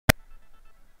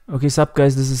Okay, sup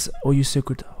guys, this is OU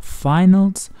Circuit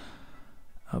Finals.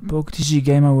 PokeTCG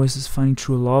Gamer versus Finding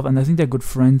True Love, and I think they're good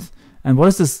friends. And what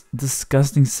is this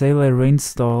disgusting Sailor Rain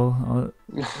stall?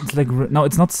 It's like, no,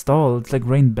 it's not stall, it's like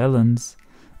Rain Balance.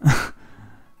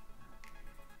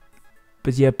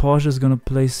 But yeah, Porsche is gonna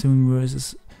play soon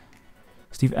versus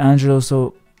Steve Angelo,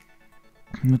 so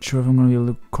I'm not sure if I'm gonna be able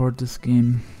to record this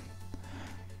game.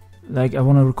 Like, I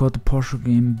wanna record the Porsche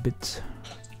game a bit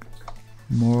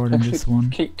more than this one.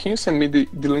 Can you send me the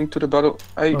link to the battle?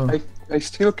 I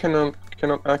still cannot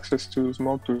access to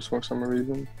small tools for some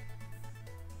reason.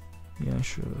 Yeah,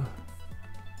 sure.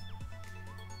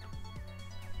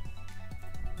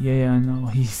 Yeah, I know.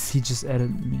 He just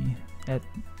added me.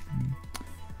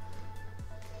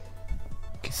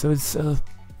 Okay, so it's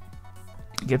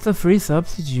gets a free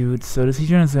substitute. So the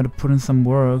teacher is gonna put in some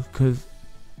work because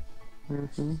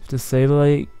the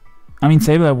Sableye. I mean,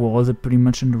 Sableye walls are pretty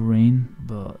much in the rain,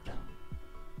 but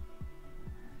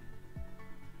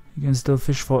you can still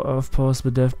fish for Earth Pause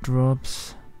with death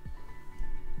drops.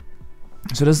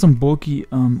 So there's some bulky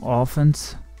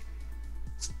offense.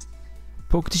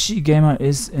 PokeTCG Gamer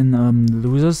is in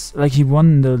losers, like he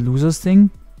won the losers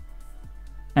thing,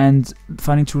 and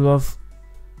Finding True Love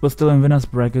was still in winners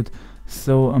bracket.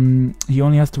 So he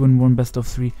only has to win one best of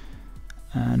 3,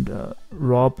 and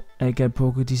Rob at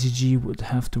PokeTCG would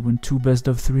have to win 2 best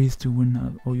of 3s to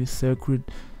win OU Circuit.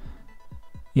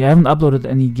 Yeah, I haven't uploaded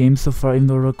any games so far, even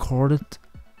though I recorded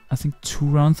I think 2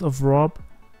 rounds of Rob's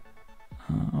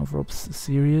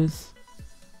series.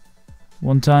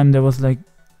 One time there was like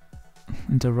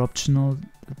interruptional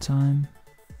at the time.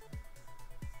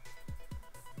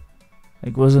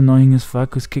 Like, it was annoying as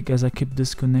fuck because I kept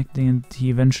disconnecting and he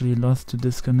eventually lost to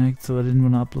disconnect, so I didn't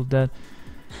want to upload that.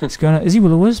 Is he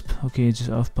Will-O-Wisp? Okay, just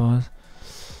off pause.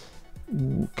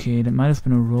 Okay, that might have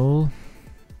been a roll.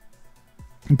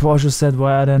 And Porsche said,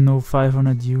 why are there no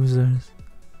 500 users?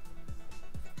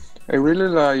 I really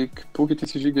like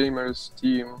PokeTCG Gamer's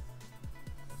team.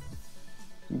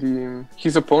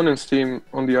 His opponent's team,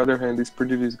 on the other hand, is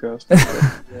pretty disgusting.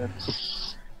 Yeah.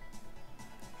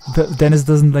 But Dennis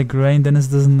doesn't like rain. Dennis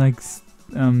doesn't like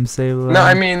Sableye. No,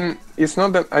 I mean, it's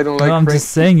not that I don't like rain. No, I'm rain. just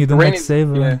saying you don't rain like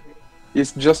Sableye. Yeah,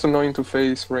 it's just annoying to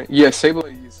face rain. Yeah,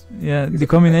 Sableye is. Yeah, the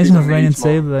combination of rain and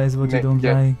Sableye is what you don't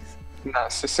like. Nah,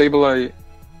 Sableye,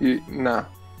 nah.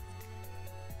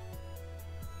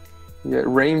 Yeah,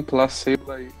 rain plus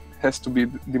Sableye has to be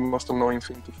the most annoying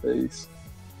thing to face.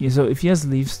 Yeah, so if he has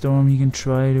Leaf Storm, he can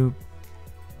try to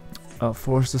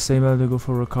force the Sableye to go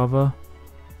for recover.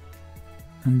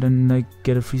 And then like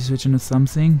get a free switch into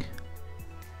something.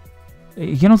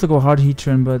 He can also go hard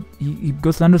Heatran, but he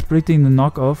goes Landorus predicting the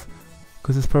knockoff,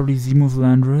 because it's probably Z-move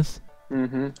Landorus.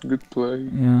 Good play.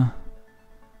 Yeah.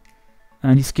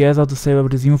 And he scares out the Sableye,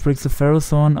 but the Z-move predicts the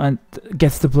Ferrothorn and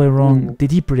gets the play wrong. Did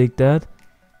he predict that?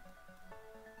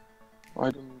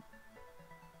 I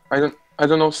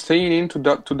don't know. Staying into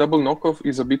to double knockoff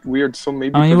is a bit weird. So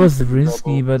maybe. I mean, it was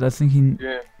risky, but I think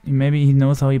maybe he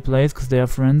knows how he plays because they are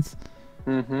friends.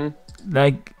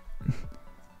 Like,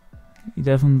 he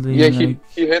definitely. Yeah, like,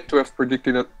 he had to have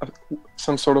predicted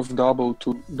some sort of double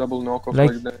knockoff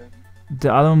like that. The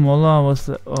Alamola was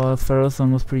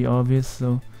Ferrothorn was pretty obvious,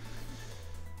 so.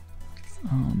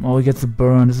 Oh, he gets a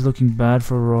burn. This is looking bad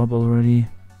for Rob already.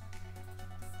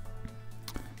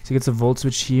 So he gets a Volt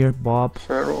Switch here, Bob.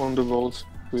 Ferro on the Volt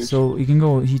Switch. So he can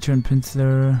go Heatran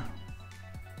Pinsler.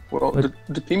 Well,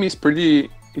 the team is pretty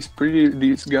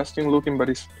disgusting looking, but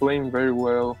he's playing very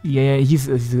well. Yeah, he's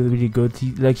really good.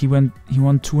 He won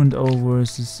 2-0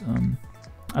 versus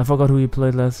I forgot who he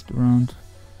played last round.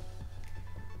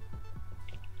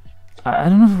 I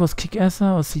don't know if it was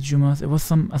Kickasser or Sijumas. It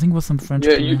was I think it was some French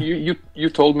player. you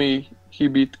told me he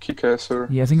beat Kickasser.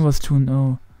 Yeah, I think it was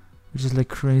 2-0, which is like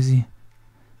crazy.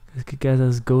 Because Kickasser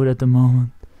is GOAT at the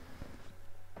moment.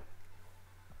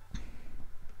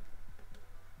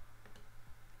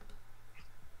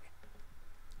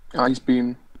 Ice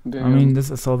Beam. Damn. I mean,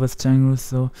 this is always Tangrowth,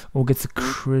 so gets a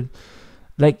crit.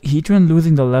 Like, Heatran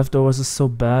losing the leftovers is so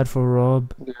bad for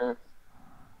Rob. Yeah.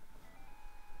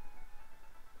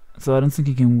 So I don't think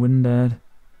he can win that.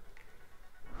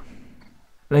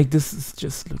 Like, this is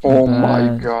just looking bad. Oh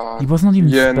my god. He was not even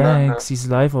specs, he's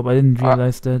live up. I didn't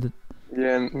realize that.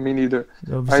 Yeah, me neither.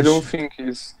 I don't think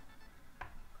he's...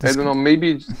 I don't know,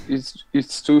 maybe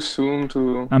it's too soon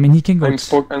to... I mean, he can go...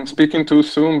 I'm speaking too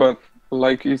soon, but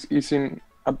like, he's in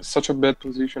such a bad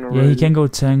position already. Yeah, he can go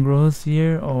Tangrowth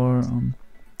here, or...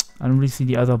 I don't really see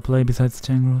the other play besides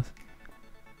Tangrowth.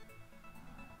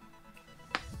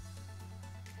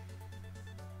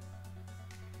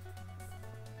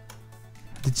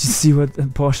 Did you see what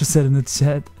Porsche said in the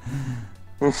chat?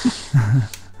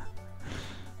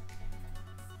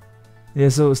 Yeah,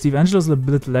 so Steve Angelo's a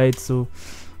bit late, so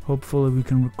hopefully we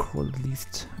can record at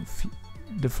least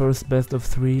the first best of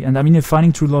 3. And I mean, if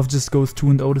Finding True Love just goes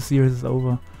 2-0, the series is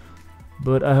over.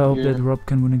 But I hope that Rob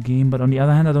can win a game. But on the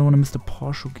other hand, I don't want to miss the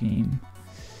partial game.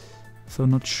 So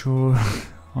not sure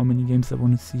how many games I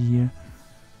want to see here.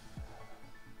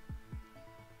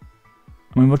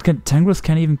 I mean, what can Tangrowth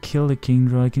can't even kill the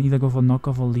Kingdra. I can either go for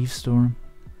knockoff or Leaf Storm.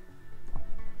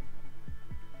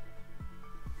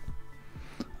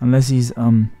 Unless he's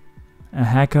a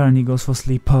hacker and he goes for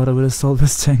Sleep Powder with Assault with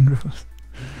Tangrowth.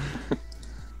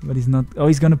 But he's not. Oh,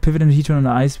 he's gonna pivot into Heatran on the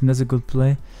Ice Beam. That's a good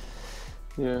play.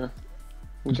 Yeah.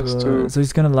 So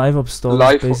he's gonna live up stall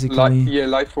basically.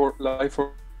 Live for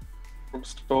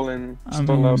stall and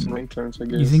stall out some rain turns, I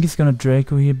guess. You think he's gonna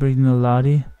Draco here, breeding a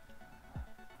Ladi?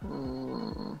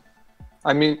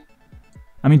 I mean,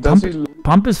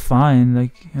 Pump is fine.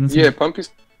 Like, I don't think Pump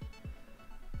is.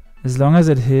 As long as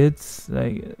it hits,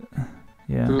 like,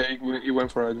 yeah. He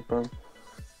went for Idle Pump.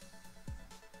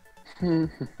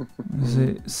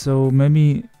 So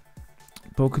maybe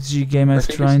PokeTCG gamer is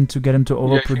trying to get him to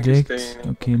overpredict.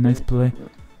 Okay, nice play.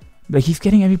 Like, he's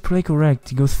getting every play correct.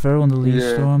 He goes Feral on the Leaf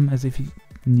Storm as if he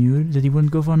knew that he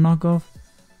wouldn't go for a knockoff.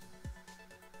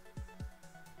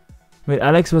 Wait,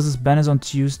 Alex versus Ben is on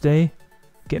Tuesday.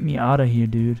 Get me out of here,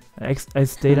 dude. I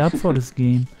stayed up for this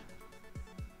game.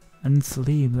 I didn't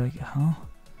sleep. Like, huh?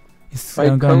 He's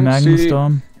got a Magma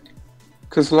Storm.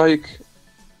 Cause like,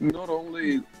 not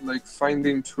only like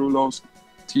Finding True Love's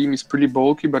team is pretty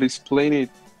bulky, but he's playing it.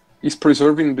 He's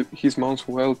preserving his mounts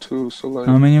well too. So like.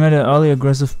 I mean, he made an early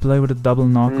aggressive play with a double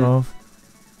knockoff.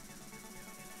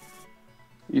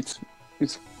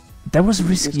 That was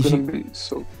risky. It's gonna be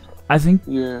so. I think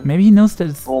maybe he knows that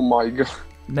it's... Oh my god.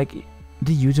 Like,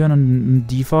 the U-turn on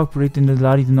Defog predicting the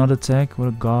Ladi do not attack. What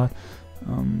a god.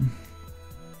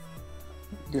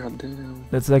 God damn.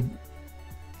 That's like...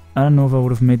 I don't know if I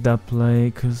would have made that play,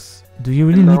 because... Do you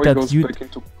really need that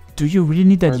Do you really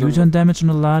need that U-turn damage on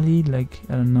the Ladi? Like,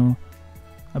 I don't know.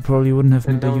 I probably wouldn't have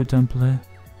made the U-turn play.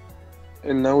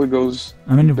 And now it goes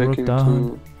it back worked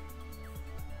out.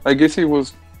 I guess he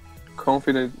was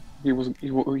confident he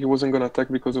wasn't gonna attack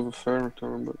because of a fair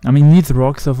return, but... I mean, he needs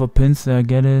rocks off a Pinsir, I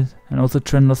get it. And also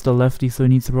Trent lost the lefty, so he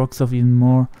needs rocks off even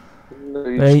more.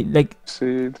 Like,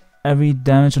 every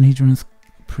damage on Heatran is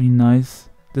pretty nice.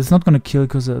 This is not gonna kill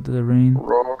because of the rain.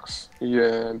 Rocks,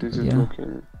 yeah, this is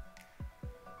looking...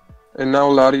 And now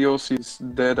Larios is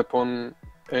dead upon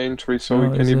entry, so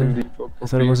he can even default. I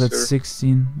thought it was at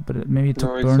 16, but maybe it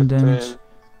took burn damage.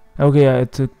 Okay, yeah,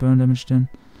 it took burn damage then.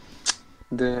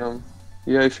 Damn.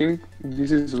 Yeah, I think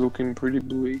this is looking pretty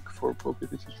bleak for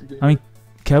PokeTCG. I mean,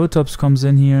 Kabutops comes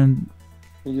in here and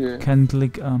can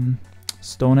click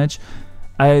Stone Edge.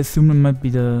 I assume it might be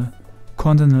the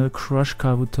Continental Crush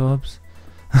Kabutops.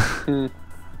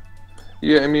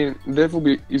 Yeah, I mean, that will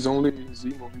be his only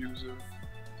Z-move user.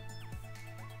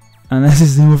 And that's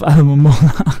his name of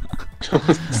Alamomola.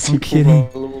 I'm kidding.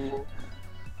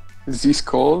 Is this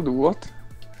called what?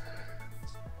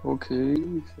 Okay,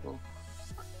 so...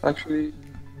 Actually,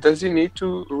 does he need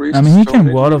to risk... I mean, he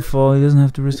can Waterfall, he doesn't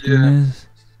have to risk miss.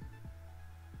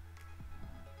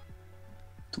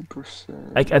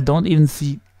 2%. Like, I don't even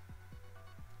see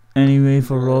any way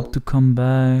for Rob to come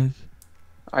back.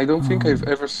 I don't think I've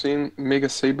ever seen Mega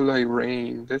Sableye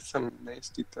Rain. That's some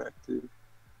nasty tactic.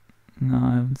 No,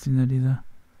 I haven't seen that either.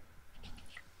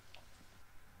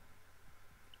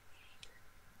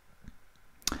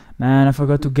 Man, I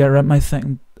forgot to grab my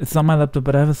second... It's not my laptop,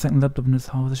 but I have a second laptop in this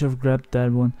house. I should have grabbed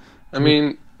that one. I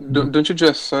mean, don't you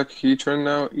just suck Heatran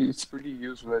now? It's pretty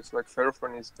useless. Like,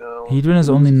 Ferrothorn is down. Heatran is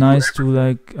only nice to,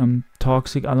 like,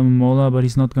 toxic Alamomola, but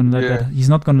he's not gonna let that... He's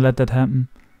not gonna let that happen.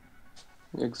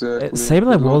 Exactly.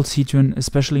 Sableye walls Heatran,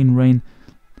 especially in rain.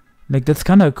 Like, that's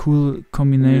kind of a cool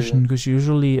combination, because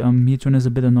usually Heatran is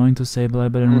a bit annoying to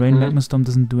Sableye, but in rain, Magma Storm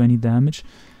doesn't do any damage.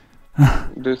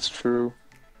 That's true.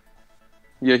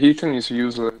 Yeah, Heatran is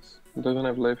useless. It doesn't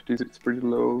have lefties, it's pretty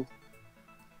low.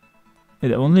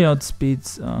 It only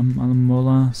outspeeds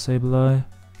Alamomola, Sableye.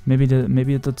 Maybe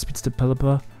it outspeeds the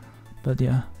Pelipper, but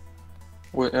yeah.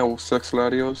 Well, sucks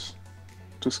Larios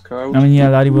to scout. I mean, yeah,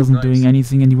 Ladi wasn't doing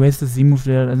anything, and he wasted the Z-move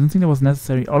there. I don't think that was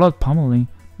necessary. All-out pummeling.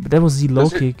 But that was the low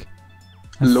kick.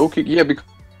 Low kick? Yeah,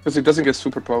 because it doesn't get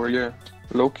superpower, yeah.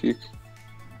 Low kick.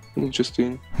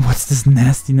 Interesting. What's this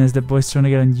nastiness that boy's trying to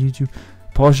get on YouTube?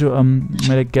 Porsche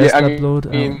made a guest upload.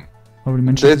 Already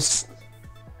mentioned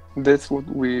that's what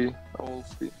we all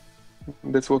think.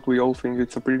 That's what we all think.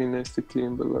 It's a pretty nasty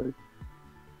team, but like...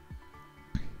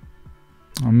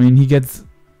 I mean, he gets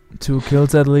 2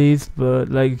 kills at least, but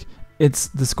like... it's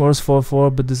the score is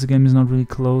 4-4, but this game is not really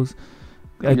close.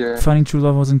 Like, Yeah. Finding True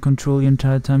Love was in control the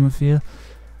entire time, I feel.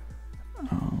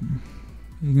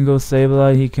 He can go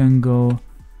Sableye, he can go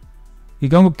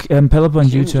Pelipper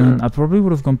and U-turn. Kingdra. I probably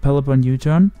would have gone Pelipper and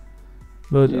U-turn,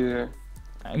 but Yeah.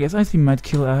 I guess I think might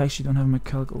kill. I actually don't have my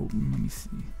calc open. Let me see.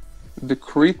 The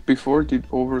crit before did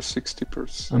over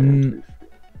 60%.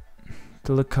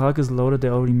 Till the calc is loaded, they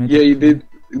already made. Yeah, the he play. did.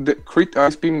 The crit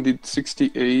ice beam did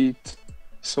 68.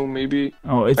 So maybe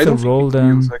Oh, it's I a don't roll think it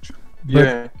then. kills, actually. But-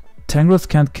 Yeah, Tangrowth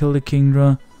can't kill the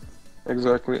Kingdra.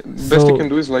 exactly. Best So- he can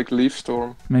do is like Leaf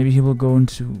Storm. Maybe he will go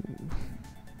into.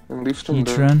 And Leaf Storm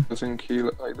Heatran. doesn't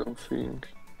kill, I don't think.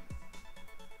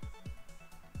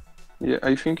 Yeah,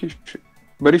 I think he should.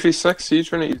 But if he sacks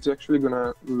Heatran, he's actually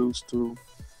gonna lose to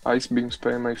Ice Beam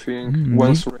spam, I think.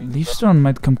 Once range Leaf up. Storm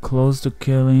might come close to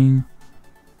killing.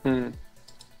 I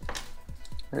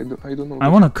don't know. I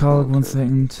the wanna calc calc, 1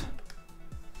 second.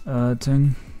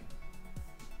 Thing.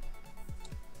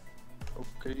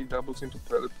 Okay, he doubles into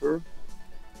Pelipper.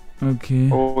 Okay.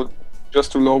 Oh,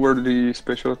 just to lower the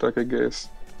special attack, I guess.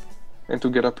 And to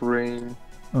get up rain.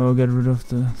 Oh, get rid of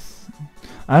the.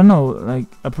 I don't know. Like,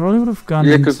 I probably would have gone.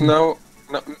 Yeah, because into-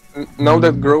 now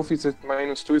that growth is at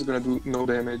 -2, he's gonna do no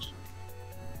damage.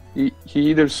 He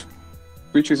either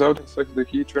switches out and sacks the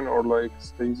Heatran or like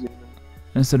stays in.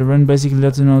 And so the run basically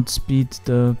lets him outspeed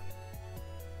the.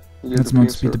 Yeah, Let's the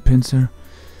not speed pincer.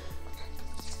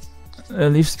 the pincer.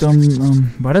 Leaf Storm.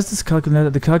 Why does this calculator?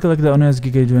 The calculator only has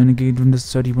Giga Drain. And Giga Drain is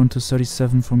 31 to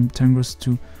 37 from Tangrowth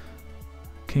to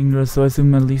Kingdra. So I think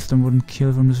my Leaf Storm wouldn't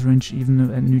kill from this range even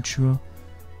at neutral.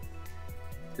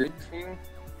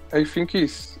 I think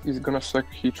he's gonna sack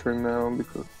Heatran now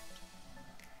because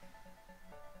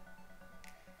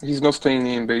he's not staying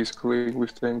in basically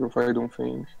with Tangrowth, I don't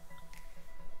think.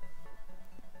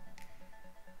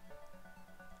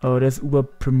 Oh, there's Uber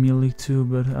Premier League too,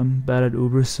 but I'm bad at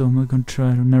Uber, so I'm not gonna try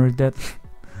to narrate that.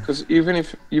 Because even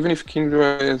if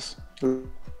Kingdra has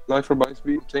Life or Ice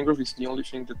Beam, Tangrowth is the only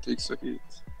thing that takes a hit.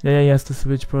 Yeah, he has to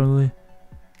switch probably.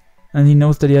 And he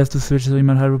knows that he has to switch, so he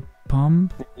might Hydro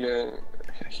Pump. Yeah,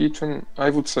 Heatran, I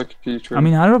would sack Heatran. I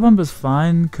mean, Hydro Pump is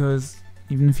fine, because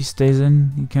even if he stays in,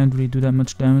 he can't really do that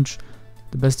much damage.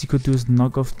 The best he could do is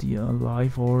knock off the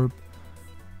Life Orb.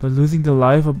 But losing the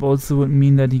Life Orb also would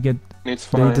mean that it's that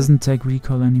fine. he doesn't take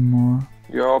recall anymore.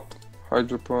 Yup,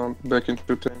 Hydro Pump, back into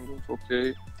Tangrowth,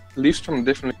 okay. Leaf Storm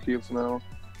definitely kills now.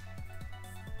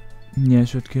 Yeah,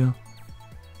 should kill.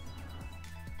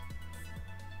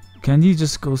 Can he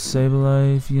just go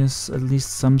Sableye? If he has at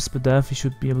least some Spadaf, he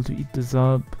should be able to eat this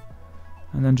up.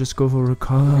 And then just go for I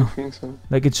Recall. think so.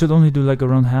 Like, it should only do like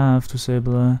around half to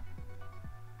Sableye.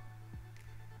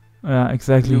 Yeah,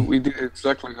 exactly. We did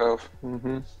exactly half.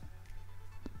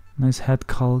 Nice head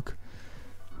calc.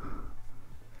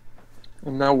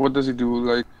 And now what does he do?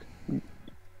 Like,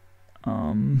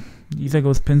 Either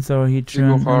goes Pinsir or he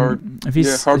Heatran. go hard. If he's,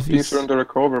 Yeah, hard if he's, pincer under a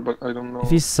cover, but I don't know. if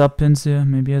he's sub Pinsir,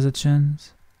 maybe he has a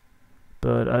chance.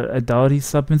 But I doubt he's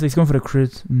sub Pinsir. He's going for the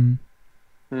crit.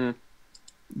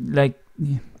 Like,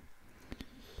 yeah.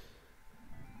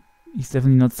 He's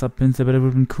definitely not sub Pinsir, but it would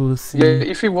have been cool to see. Yeah,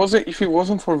 if he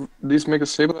wasn't for this Mega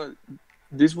Sableye,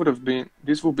 this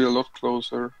would be a lot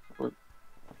closer. But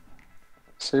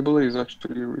Sableye is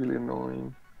actually really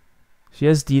annoying. She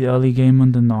has the early game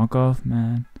on the knockoff,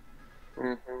 man.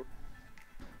 Mhm.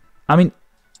 I mean,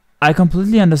 I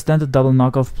completely understand the double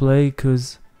knockoff play,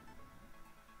 because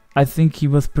I think he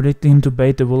was predicting him to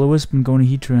bait the Will-O-Wisp and go to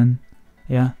Heatran.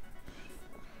 Yeah.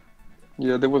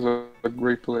 Yeah, that was a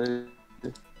great play.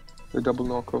 The double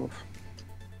knockoff.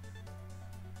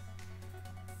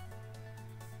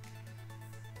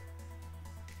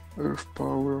 Earth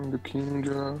Power on the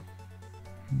Kingdra.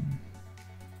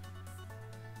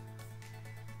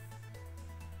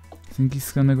 I think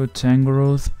he's gonna go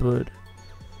Tangrowth, but...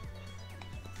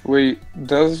 Wait,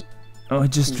 does... Oh,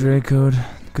 just Draco'd.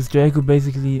 Because Draco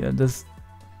basically does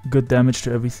good damage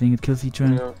to everything. It kills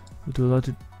Heatran. Yeah. Would do a lot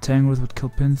to Tangrowth, would kill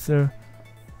Pinsir.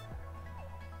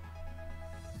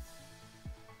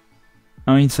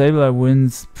 I mean, Sableye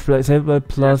wins. Sableye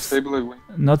plus... Yeah, Sableye wins.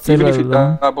 Not Even if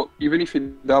Sableye alone. even if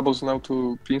it doubles now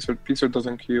to Pinsir, Pinsir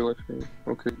doesn't kill, I think.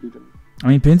 Okay, didn't. I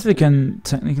mean, Pinsir can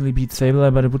technically beat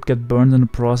Sableye, but it would get burned in the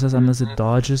process unless it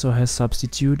dodges or has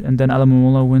substitute. And then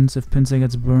Alamomola wins if Pinsir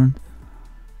gets burned.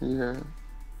 Yeah.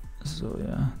 So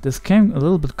yeah, this came a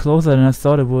little bit closer than I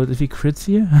thought it would. If he crits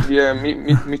here, Yeah,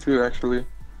 me too, actually.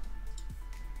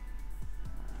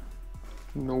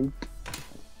 Nope.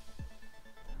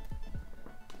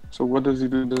 So what does he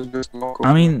do? Does he just knock off?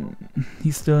 I mean, he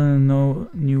still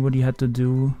knew what he had to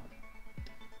do.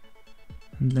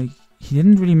 And like, he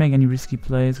didn't really make any risky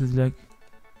plays because like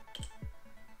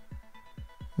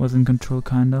was in control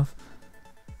kind of.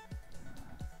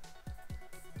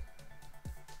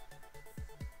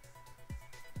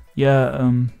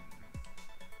 Yeah,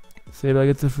 Saber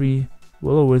gets a free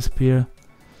Will-O-Wisp here.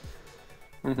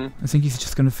 I think he's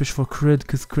just gonna fish for crit,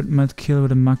 because crit might kill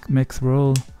with a max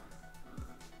roll.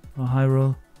 Or high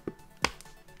roll.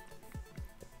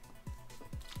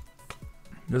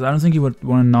 Because I don't think he would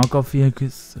want a knockoff here,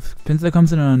 because if Pinsler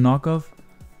comes in on a knockoff,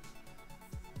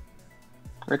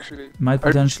 actually, might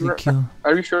potentially kill.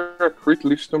 Are you sure a crit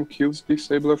Leafstorm kills this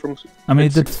Sabler from? I mean,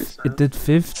 it did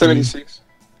 50. 76.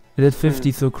 It did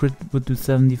 50, so crit would do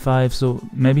 75. So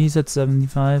maybe he's at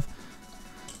 75.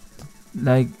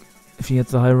 Like, if he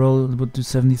gets a high roll, it would do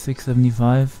 76,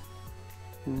 75.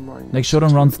 Like,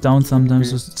 Showdown rounds down sometimes,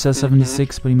 so it says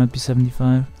 76, but he might be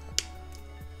 75.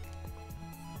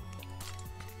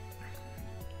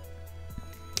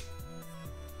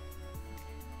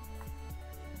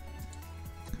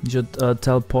 You should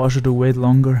tell Porsche to wait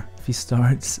longer if he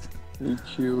starts.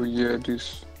 EQ, yeah,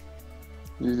 this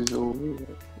is over.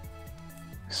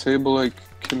 Sable like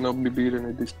cannot be beaten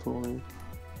at this point,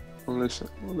 unless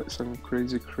I'm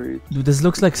crazy crate. Dude, this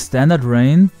looks like standard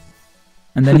rain,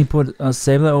 and then he put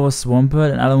Sabler over Swampert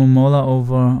and Alamomola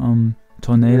over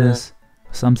Tornadus,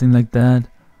 something like that.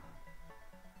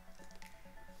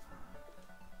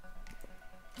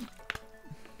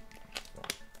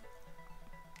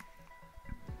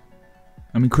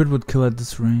 I mean, crit would kill at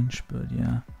this range, but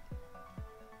yeah.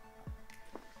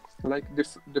 Like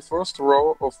the first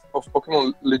row of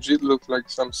Pokemon legit looked like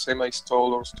some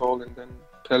semi-stall or stall, and then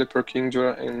Pelipper,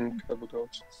 Kingdra, and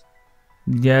Kabutops.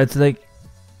 Yeah, it's like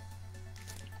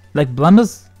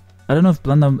Blunders. I don't know if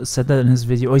Blunder said that in his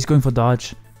video. Oh, he's going for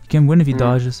dodge. He can win if he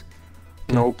dodges.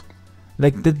 Okay. Nope.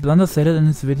 Like, did Blunder say that in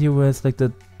his video where it's like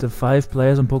the 5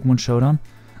 players on Pokemon Showdown?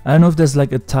 I don't know if there's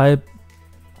like a type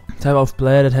of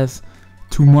player that has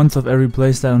 2 months of every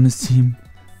playstyle on his team.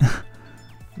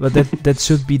 But that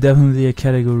should be definitely a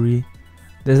category.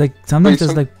 There's like sometimes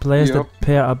there's like players that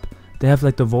pair up. They have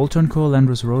like the Voltron Core,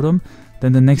 Landorus Rotom.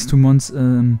 Then the next 2 months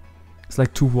it's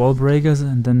like 2 Wall Breakers,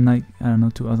 and then like I don't know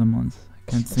 2 other months.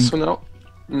 I can't think. So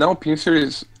now Pinsir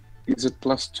is at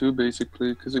 +2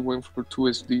 basically because it went for 2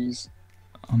 SDs.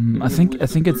 I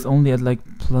think it's only at like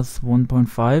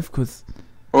 +1.5 because.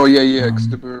 Oh yeah, because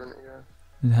the burn.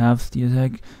 Yeah. It halves the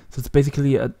attack, so it's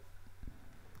basically at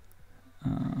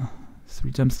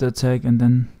 3 times the attack and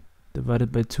then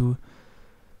divided by 2.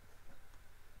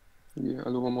 Yeah,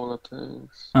 Alomomola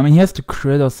tanks. I mean, he has to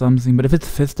crit or something, but if it's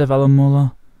 5th Dev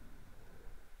Alomola...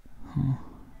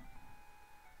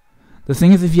 The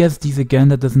thing is, if he has these again,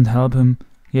 that doesn't help him.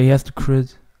 Yeah, he has to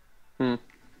crit.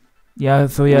 Yeah,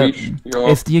 so yeah,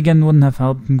 SD again wouldn't have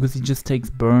helped him because he just takes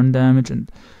burn damage and...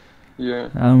 Yeah.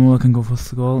 Alomomola can go for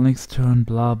Skull next turn,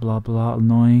 blah blah blah,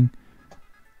 annoying.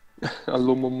 I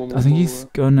think he's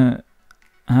gonna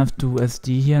have to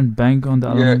SD here and bank on the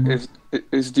Alomomola. Yeah,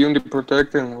 SD on the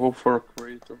Protect and go for a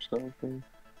crate or something.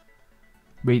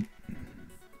 Wait.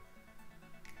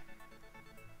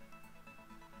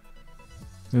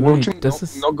 Does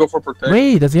this not go for Protect?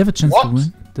 Wait, does he have a chance to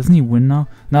win? Doesn't he win now?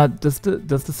 Now, does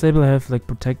the Sable have like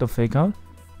Protect or Fake Out?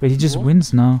 Wait, he just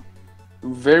wins now.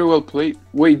 Very well played.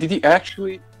 Wait, did he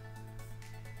actually?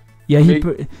 Yeah, he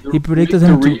predicted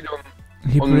him to.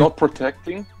 On not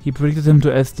protecting. He predicted him to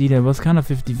SD. That was kind of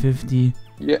 50-50.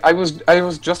 Yeah, I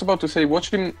was just about to say, watch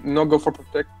him not go for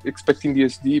Protect, expecting the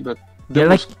SD, but that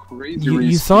was crazy.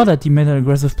 You saw that he made an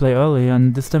aggressive play early,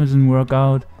 and this time it didn't work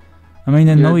out. I mean,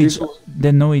 they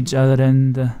know each other,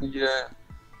 and yeah,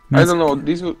 I don't know.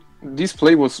 This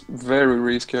play was very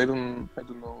risky. I don't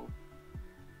know.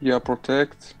 Yeah,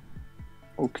 Protect.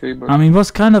 Okay, but I mean, it was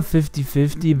kind of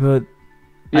 50-50, but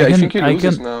yeah, I think he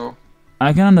loses now.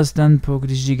 I can understand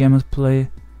PokeTCG gamers play.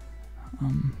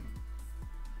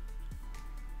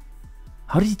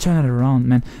 How did he turn it around,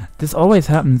 man? This always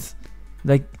happens.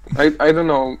 Like I don't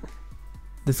know.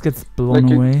 This gets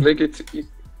blown away.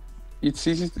 It's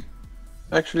easy.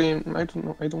 Actually, I don't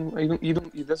know.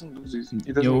 He doesn't lose this.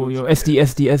 Yo,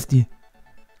 SD.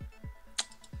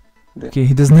 Okay,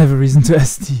 he doesn't have a reason to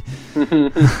SD.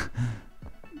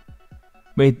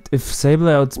 Wait, if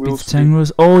Sableye outspeeds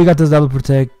Tangrowth... Oh, he got the double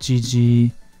protect.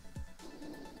 GG.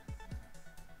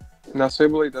 Now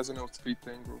Sableye doesn't outspeed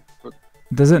Tangrowth, but...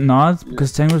 Does it not? Yeah.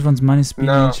 Because Tangrowth runs minus speed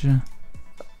nature.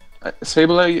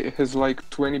 Sableye has like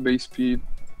 20 base speed.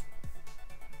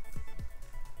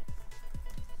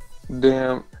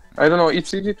 Damn. I don't know,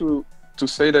 it's easy to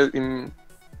say that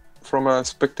from a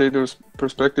spectator's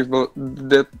perspective, but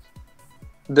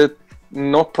that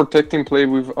not protecting play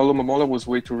with Alomomola was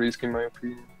way too risky in my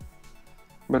opinion.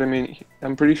 But I mean,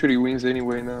 I'm pretty sure he wins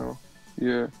anyway now.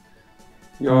 Yeah.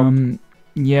 Yup.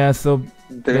 Yeah, so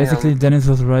Damn. basically Dennis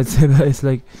was right. Saber is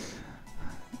like,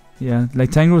 yeah, like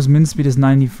Tangro's min speed is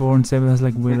 94 and Saber has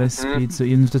like way less speed, so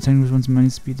even if the Tangro's wants money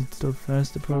speed, it's still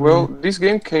faster probably. Well, this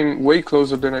game came way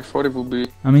closer than I thought it would be.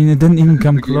 I mean, it didn't even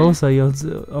come closer. He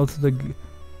also like,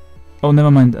 oh, never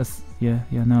mind. Yeah,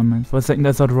 never mind. For a second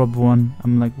I thought Rob won.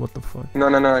 I'm like, what the fuck?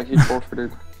 No, he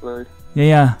forfeited. Like.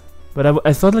 Yeah, but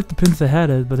I thought like the Pinsir had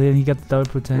it, but then he got the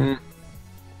double protect.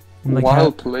 I'm like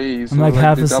wild plays. I'm like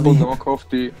half the asleep. double knock off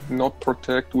the not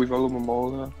protect with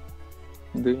Alumamola.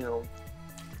 Damn.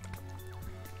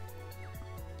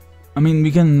 I mean,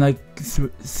 we can like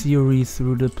theory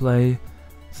through the play.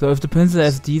 So if the Pinsir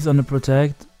SD's on the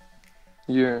protect,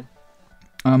 yeah.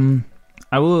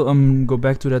 I will go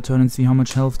back to that turn and see how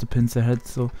much health the Pinsir had,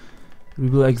 so we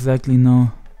will exactly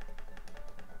know.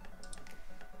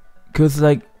 Cause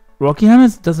like Rocky Hammer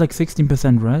does like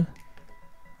 16%, right?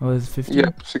 Or is it 15? Yeah,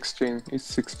 16. It's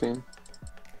 16.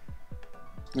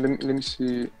 Let me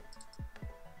see.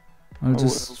 I'll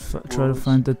just try to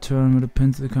find the turn where the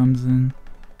Pinsir comes in.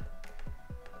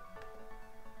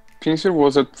 Pinsir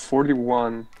was at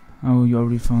 41. Oh, you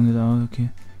already found it out. Okay.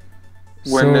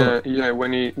 When So, yeah,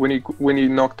 when he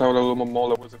knocked out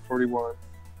Alumamola was at 41.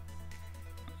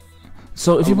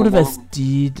 so if you would have Alumamola.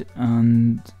 SD'd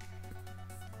and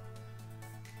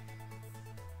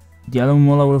the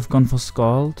Alumamola would have gone for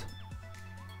Scald.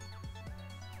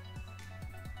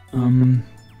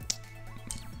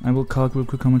 I will calculate real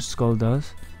quick how much Scald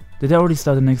does. Did they already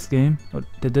start the next game? Oh,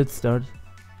 they did start.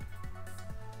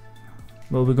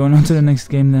 Well, we're going on to the next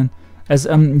game then. As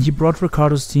he brought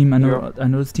Ricardo's team, I know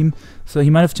his team, so he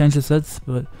might have changed the sets,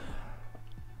 but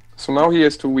So now he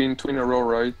has to win 2 in a row,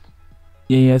 right?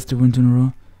 yeah, he has to win 2 in a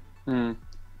row. Hmm.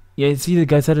 Yeah, see the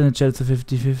guy said in the chat it's a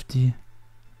 50-50.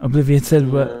 Oblivion said,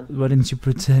 Yeah. why didn't you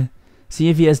protect? See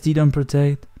if he SD don't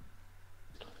protect.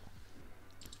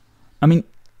 I mean,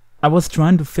 I was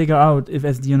trying to figure out if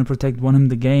SD on protect won him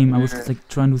the game. I was Yeah. like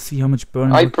trying to see how much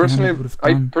burn I Rocky Hammer personally, would have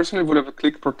done. would have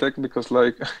clicked protect because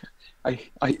like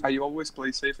I always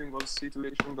play safe in those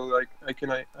situations, but like I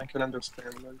can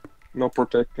understand like not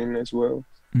protecting as well.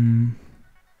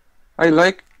 I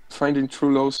like finding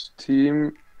True Low's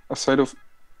team aside of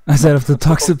the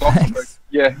toxic packs.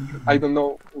 Yeah, I don't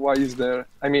know why it's there.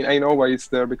 I mean, I know why it's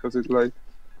there because it like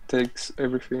takes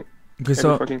everything. Okay, Every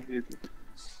so fucking hit.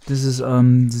 this is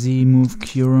Z move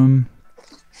Curum.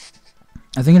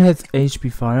 I think it has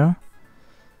HP Fire.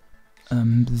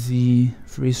 Z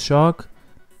Freeze Shock.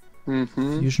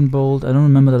 Fusion Bolt. I don't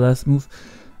remember the last move.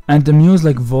 And the Mew is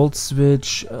like Volt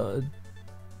Switch,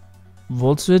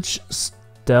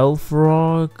 Stealth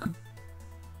Rock,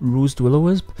 Roost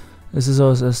Will-O-Wisp. This is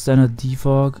also a standard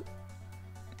defog.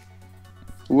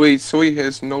 Wait, so he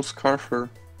has no Scarfer.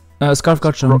 Scarf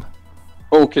Guard Jump.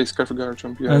 Oh, okay, Scarfer Guard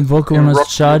Jump, yeah. And Volcarona is Rock-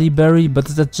 Shardy Berry, but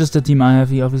that's just the team I have.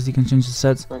 He obviously can change the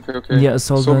sets. Okay. Yeah,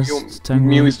 Assault So Vest, Mew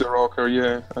Tango. is the rocker,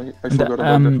 yeah. I And forgot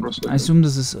about that for a second. I assume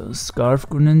this is a Scarf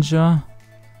Greninja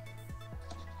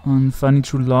on Finding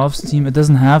True Love's team. It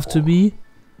doesn't have to be,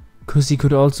 because he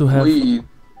could also have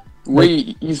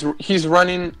Wait, he's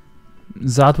running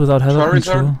Zard without Hazard Charizard?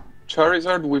 Control.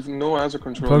 Charizard with no hazard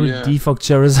control, Probably yeah. defog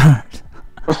Charizard.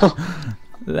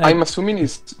 Like, I'm assuming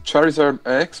it's Charizard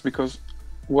X because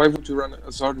why would you run a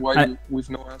Zard Y with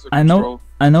no hazard control?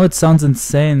 I know it sounds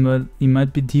insane, but he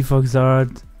might be defog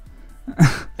Zard.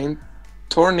 And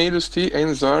Tornado's T and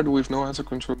Zard with no hazard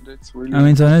control, that's really... I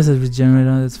mean, Tornado is a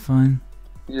regenerator, that's fine.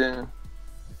 Yeah.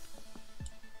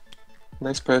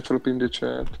 Nice petrol in the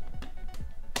chat.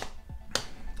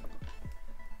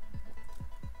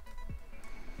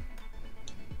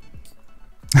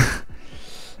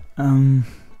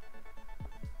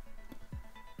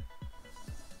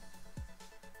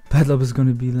 Padlop is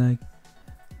gonna be like,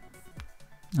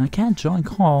 I can't join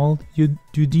call. You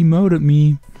demoted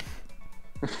me.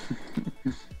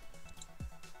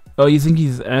 Oh, you think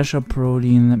he's Asher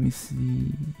Protein? Let me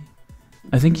see.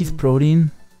 I think he's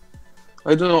Protein.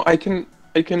 I don't know, I can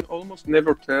almost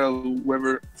never tell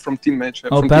whether from team matchup.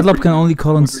 Oh, from Padlop team can only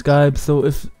call on whether it's Skype, so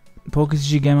if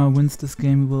PokeTCG Gamer wins this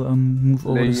game, we will move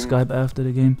over to Lame. Skype after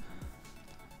the game.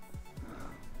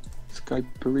 Skype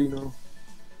Perino.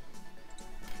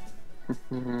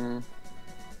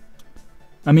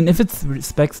 I mean, if it's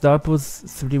Spec Starpos,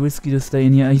 it's really risky to stay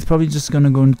in here. He's probably just gonna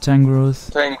go into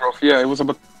Tangrowth. Tangrowth, yeah, I was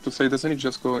about to say, doesn't he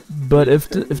just go... But if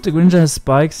the Greninja has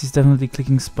spikes, he's definitely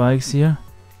clicking spikes here.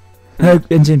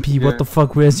 NJP, what the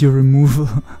fuck? Where's your removal?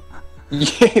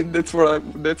 Yeah, that's what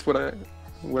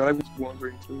I was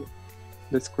wondering too.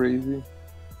 That's crazy.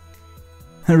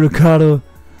 Ricardo.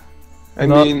 I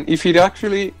mean, if he'd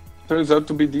actually turns out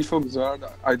to be default Zard,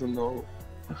 I don't know.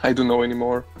 I don't know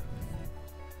anymore.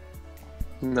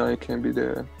 No, it can't be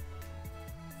there.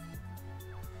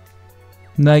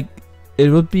 Like, it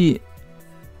would be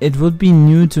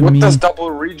new to What me. What does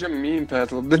double region mean,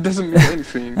 Paddle? That doesn't mean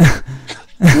anything.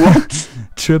 What?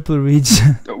 Triple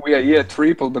region. Yeah,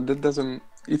 triple, but that doesn't.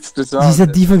 It's the Zard. He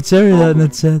said default Charizard in the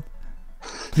chat.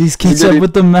 Please catch up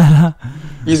with the meta.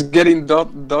 He's getting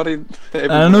dotted. I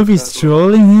don't know if he's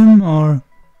trolling him or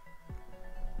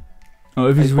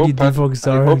if he's really default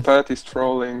Zard. I hope Pat is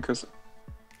trolling, cause.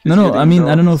 No, I mean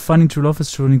I don't know if Finding True Love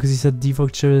is trolling because he said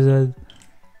default Charizard.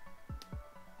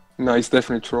 No, he's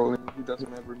definitely trolling. He doesn't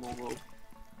have removal.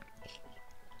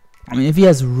 I mean, if he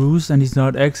has Ruse and he's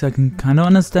not X, I can kind of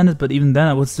understand it, but even then,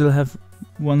 I would still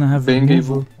wanna have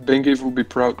removal. Bengay will be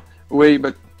proud. Wait,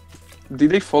 but did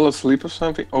they fall asleep or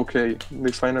something? Okay,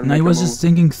 they finally. No, he was just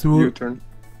thinking through. U-turn.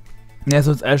 Yeah,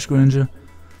 so it's Ash Granger.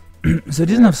 So he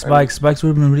doesn't have Spikes. Spikes would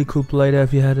have been a really cool play there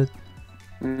if he had it.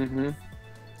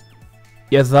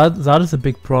 Yeah, that is a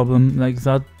big problem. Like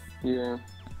that. Yeah.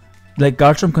 Like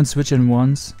Garchomp can switch in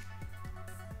once.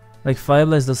 Like Fire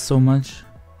Blast does so much.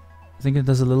 I think it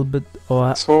does a little bit.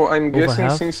 So I'm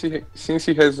guessing since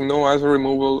he has no other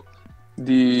removal,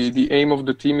 the aim of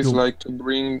the team is like to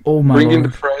bring in the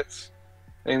threats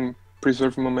and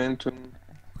preserve momentum.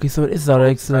 Okay, so it is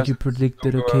Zarex like you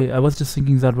predicted. Okay, I was just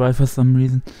thinking that right for some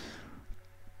reason.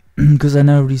 Because I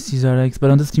never really see Zarex,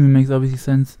 but on this team it makes obviously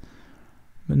sense.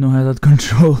 But no hazard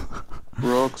control.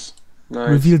 Rocks. Nice.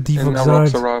 Reveal default Zard.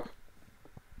 Rocks are up.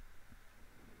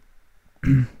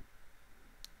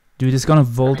 Dude, he's gonna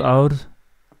Volt out.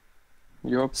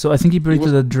 Yup. So I think he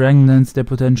predicted a Dragon Dance there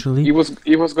potentially. It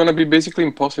was gonna be basically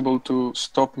impossible to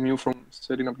stop Mew from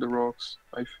setting up the rocks,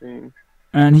 I think.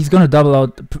 And he's gonna double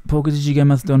out. PokeTCG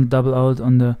gamer's gonna double out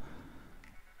on the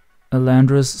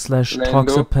Landorus /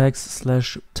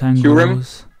 Toxapex /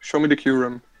 Tangos. Show me the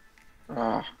Kyurem.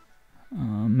 Ah.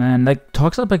 Man, like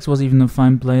Toxapex was even a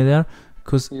fine play there,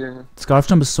 because Scarf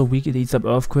Jump is so weak it eats up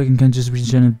Earthquake and can just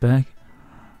regen it back.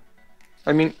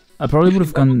 I mean, I probably would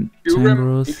have gone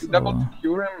Tangos. If you double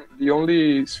Kyurem, the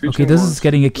only switch. Okay, this is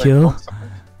getting a kill.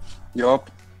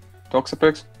 Yup.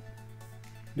 Toxapex.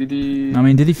 Did he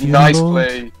Fusion Nice Bolt?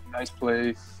 play. Nice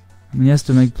play. I mean, he has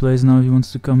to make plays now if he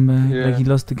wants to come back. Yeah. Like he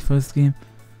lost the first game.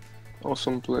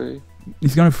 Awesome play.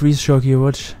 He's gonna freeze shock here,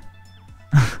 watch.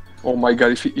 Oh my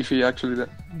god, if he actually did.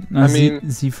 No,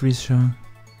 Z freeze shock.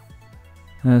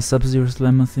 Sub-Zero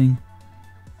Slammer thing.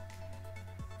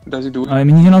 Does he do it? I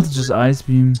mean, he can also just Ice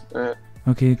Beam.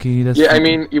 Okay, that's... Yeah, I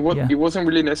mean, it wasn't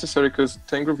really necessary because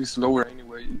Tangrowth is lower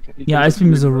anyway. Yeah, Ice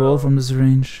Beam is a roll from this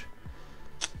range.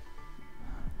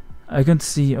 I can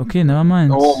see... Okay, never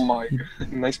mind. Oh my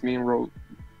god, nice mean roll.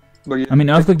 But yeah, I mean,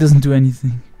 Earthquake doesn't do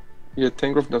anything. Yeah,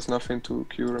 Tangrowth does nothing to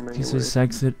cure him anyway. So he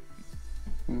sacks it.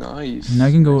 Nice. And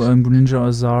I can go Greninja or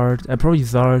Zard. Probably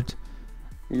Zard.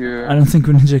 Yeah. I don't think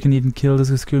Greninja can even kill this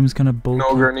because Kyurem is kind of bulky.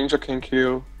 No, Greninja can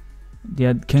kill.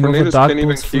 Yeah, can go for Dark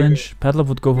Pulse flinch. Padlop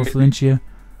would go for flinch here.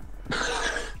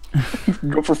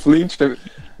 Go for flinch, then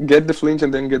get the flinch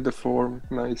and then get the form.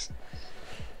 Nice.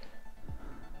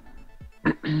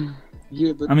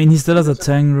 Yeah, but I mean, he still has a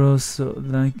Tangros, so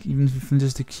like even if he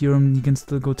flinches the Kyurem, he can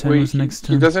still go Tangros next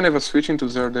turn. He doesn't have a switch into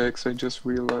Zardex, I just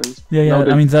realized. Yeah,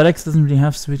 I mean Zardex doesn't really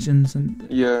have switch-ins. And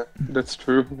yeah, that's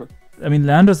true. But I mean,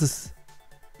 Landorus is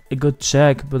a good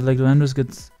check, but like Landorus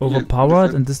gets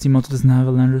overpowered, and this team also doesn't have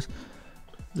a Landorus.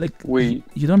 Like,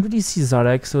 you don't really see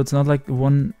Zardex, so it's not like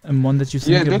one that you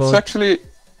think about. Yeah, that's actually...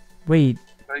 Wait.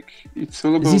 Like, it's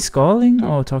all about... Is he scalding?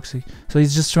 Oh, toxic. So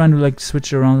he's just trying to like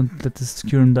switch around and let this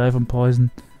Kyurem die from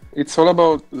poison. It's all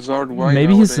about Zard Y.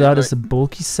 Maybe his Zard is a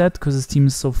bulky set because his team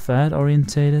is so fat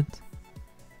orientated.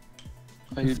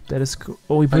 That is cool.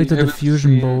 Oh, he predicted the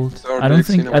Fusion Bolt. I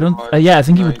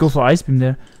think he would go for Ice Beam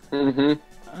there.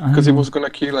 Because he was gonna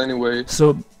kill anyway.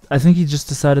 So I think he just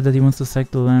decided that he wants to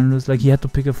sack the Landorus. Like he had to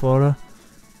pick a fodder.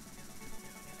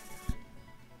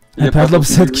 Yeah, Padlop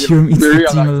said Kyurem eats the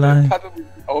team alive.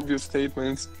 Obvious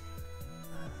statements.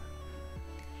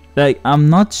 Like, I'm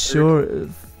not sure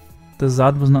if the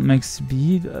Zard was not max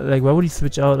speed. Like, why would he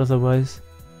switch out otherwise?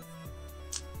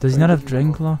 Does he not have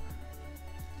Dragon Claw?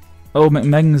 Oh,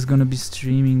 Megan is gonna be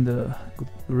streaming the...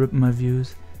 Rip my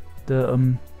views.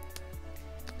 The,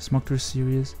 Smokter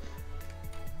series.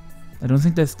 I don't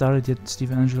think they started yet,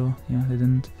 Steve Angelo. Yeah, they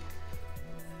didn't.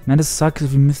 Man, this sucks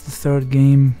if you miss the third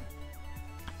game.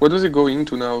 What does it go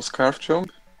into now? Scarf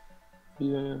Jump?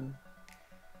 Yeah.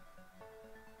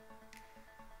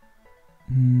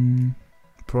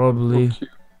 Probably. Okay.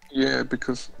 Yeah,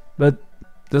 because... But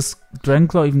Does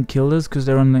Dragonclaw even kill this? Because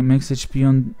they're on like max HP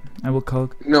on I will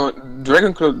calc. No,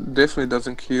 Dragonclaw definitely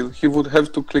doesn't kill. He would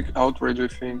have to click Outrage, I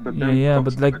think. But Yeah,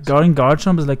 but like guarding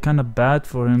Garchomp is like kind of bad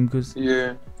for him because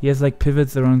he has like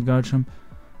pivots around Garchomp.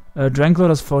 Dragonclaw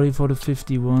does 44 to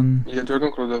 51. Yeah,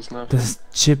 Dragonclaw does nothing. Does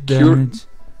chip damage.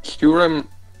 Kyurem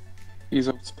is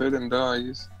outspeed and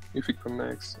dies if he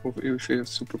connects, or if he has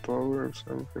superpower or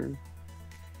something.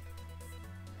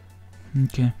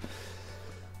 Okay.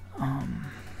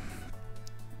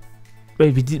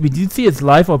 Wait, we did see it's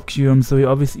life up Kyurem, so he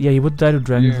obviously he would die to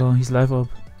Dragonclaw. He's life up.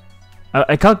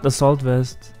 I calced Assault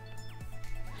Vest.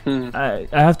 I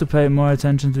have to pay more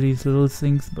attention to these little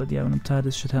things, but yeah, when I'm tired,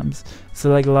 this shit happens.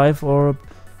 So like Life Orb.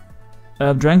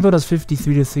 Dragonclaw does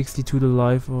 53 to 62 to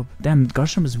Life Orb. Damn,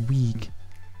 Garchomp is weak.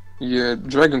 Yeah,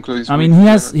 Dragonclaw is. I mean, he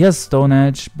has Stone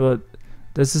Edge, but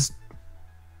this is.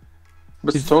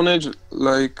 But Stone Edge,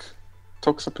 like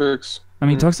Toxapex. I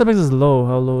mean, Toxapex is low.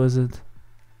 How low is it?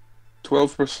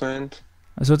 12%.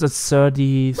 So it's at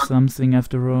 30 something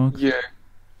after Rock. Yeah,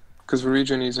 because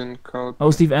Region is in Calc.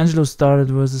 Oh, Steve Angelo started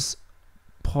versus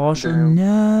Porsche. Damn.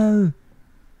 No.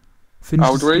 Finish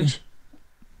Outrage.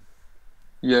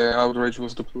 Yeah, Outrage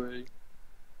was the play.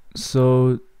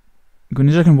 So,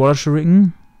 Greninja can Water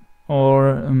Shuriken,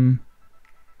 or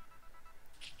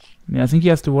yeah, I think he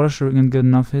has to Water Shuriken and get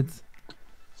enough hits.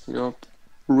 Yup.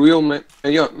 Real man.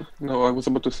 Yeah, no, I was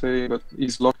about to say, but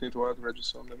he's locked into Outrage,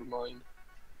 so never mind.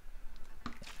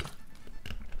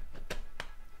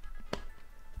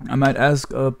 I might ask,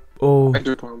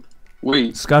 Hydro Pump.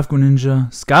 Wait. Scarf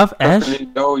Greninja. Scarf Ash?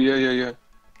 Oh, yeah.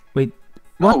 Wait,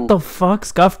 what the fuck?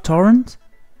 Scarf Torrent?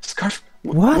 Scarf?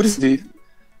 What? What is this?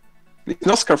 It's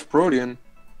not Scarf Protean.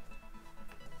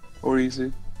 Or is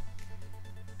it?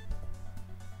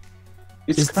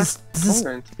 It's Scarf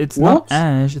Torrent. It's not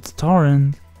Ash, it's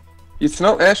Torrent. It's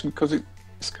not Ash because it's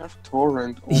Scarf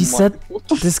Torrent. Oh he said, what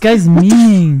the this guy's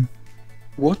mean.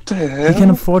 What the hell? He can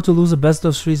afford to lose a best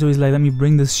of 3, so he's like, let me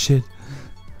bring this shit.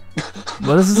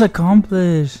 What does this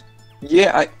accomplish?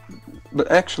 Yeah,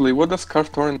 but actually, what does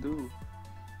Scarf Torrent do?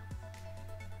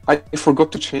 I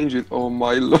forgot to change it. Oh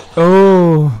my lord.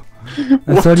 Oh,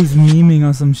 I thought he's memeing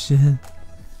or some shit.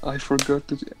 I forgot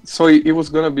to. So it was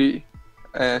gonna be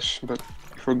Ash, but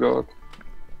I forgot.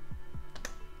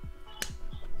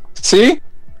 See?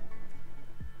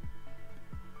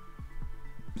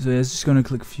 So yeah, it's just gonna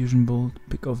click Fusion Bolt,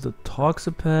 pick off the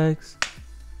Toxapex.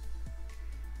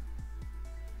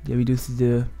 Yeah, we do see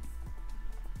the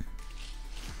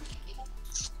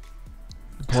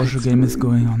Porsche game is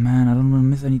going on, man. I don't want to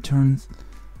miss any turns.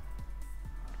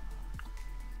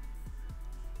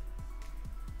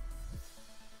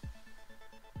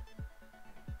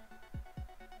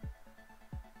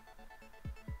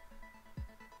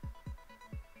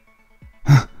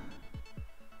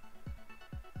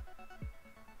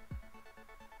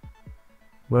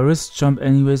 Where is Jump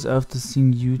anyways after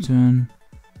seeing U-turn?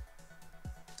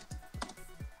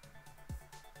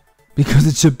 Because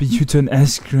it should be U-turn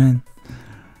Ashgren.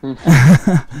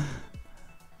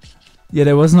 Yeah,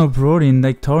 there was no protein.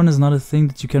 Like, Torrent is not a thing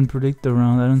that you can predict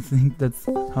around. I don't think that's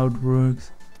how it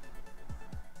works.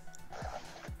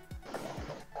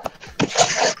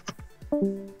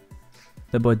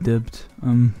 That boy dipped.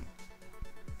 No,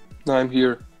 I'm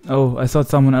here. Oh, I thought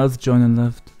someone else joined and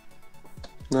left.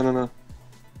 No.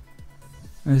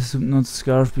 I assumed not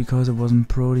Scarf because it wasn't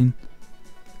protein.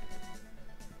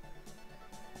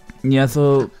 Yeah,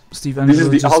 so Steve Angelo.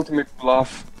 This is the ultimate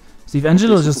bluff. Steve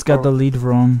Angelo just got the lead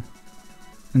wrong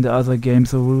in the other game,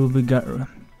 so we will be man,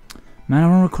 I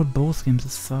want to record both games.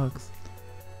 This sucks.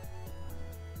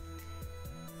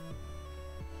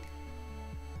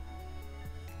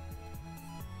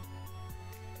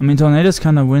 I mean, Tornadoes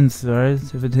kind of wins, right?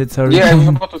 If it hits Hurricane. Yeah, I was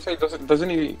about to say, doesn't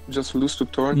he just lose to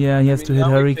Torn? Yeah, he has to hit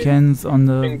Hurricanes on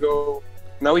the...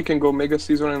 Now he can go Mega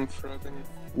Scissor and threaten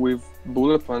with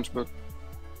Bullet Punch, but...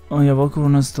 Oh yeah,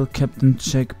 Volcarona is still kept in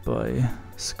check by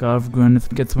Scarfgren if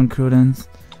it gets one Credence.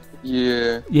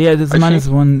 Yeah. Yeah, that's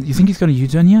 -1. You think he's gonna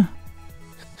U-turn here?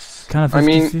 Kind of 50-50? I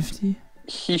mean,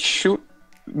 he should...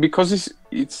 Because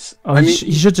it's oh, I mean,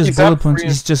 he should just Bullet Punch.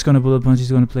 He's just gonna Bullet Punch.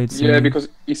 He's gonna play it safe. Yeah, because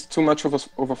it's too much of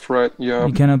a threat. Yeah.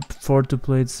 He can't afford to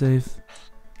play it safe.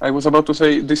 I was about to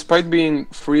say, despite being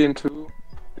 3-2,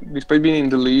 despite being in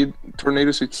the lead,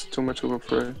 Tornadoes it's too much of a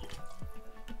threat.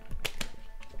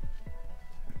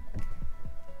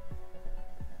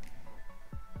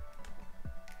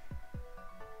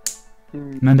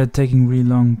 Man, they're taking really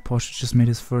long. Porsche just made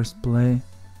his first play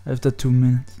after 2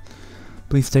 minutes.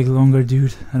 Please take longer,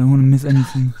 dude. I don't want to miss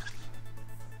anything.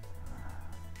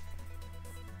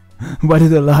 Why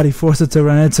did Aladi force a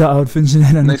Tyranitar out finishing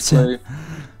it on Nice the chat?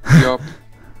 play. Yup.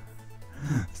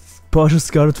 Porsche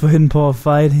scouted for hidden power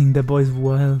fighting. That boy's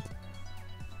wild.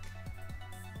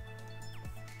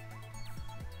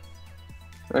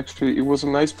 Actually, it was a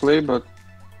nice play, but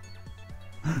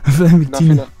Flaming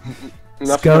nothing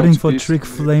scouting for outspeeds trick me.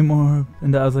 flame orb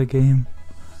in the other game.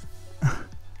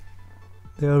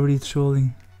 They're already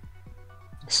trolling.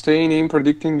 Staying in,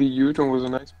 predicting the U-turn was a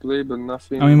nice play, but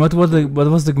nothing. I mean, what was the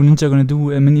Greninja gonna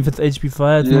do? I mean, if it's HP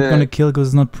fire, it's not Yeah. gonna kill because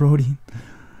it's not protein.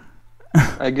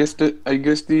 I guess the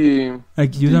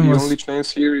Like the Yudan was, only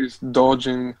chance here is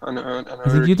dodging an I think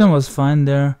hurricane. Yudan was fine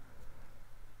there.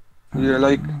 Yeah,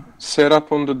 like set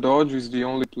up on the dodge is the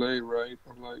only play, right?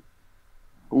 Or like,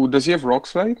 oh, does he have Rock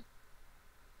Slide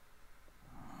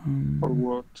or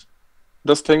what?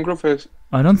 Does Tangrowth have?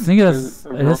 I don't think Has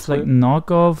that's a it has like rock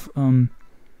knockoff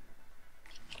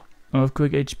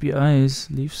Earthquake HPIs,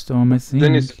 Leaf Storm, I think.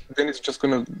 Then it's just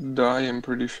gonna die. I'm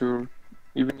pretty sure,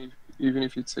 even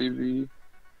if it's AV,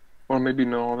 or maybe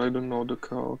not. I don't know the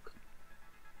calc.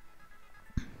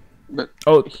 But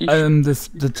Oh, he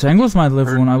the Tangrowth might live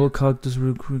one. I will calc this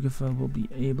real quick if I will be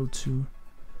able to.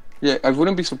 yeah, I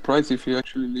wouldn't be surprised if he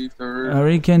actually leaves the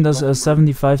Hurricane does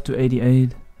 75 to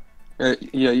 88. yeah,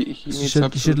 he He needs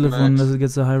should live one max. unless it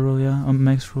gets a high roll, yeah, on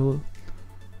max roll.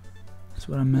 That's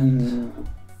what I meant.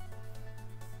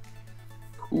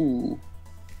 Ooh.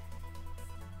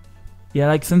 Yeah,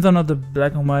 like since I'm not the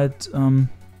black and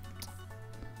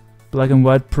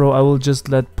white pro, I will just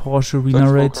let Porsche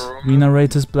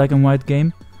re-narrate his black and white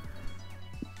game.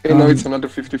 And now it's another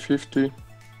 50-50.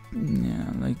 Yeah,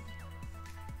 like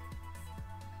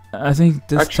I think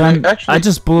this Actually- time I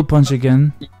just bullet punch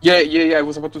again. Yeah. I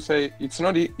was about to say it's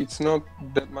not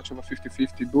that much of a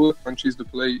 50-50. Bullet punch is the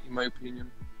play, in my opinion,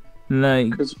 Like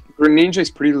because Greninja is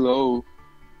pretty low.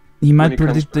 he might when it comes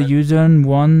predict the back. U-turn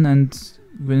 1 and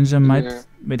Greninja might. Yeah.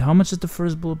 Wait, how much did the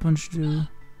first bullet punch do?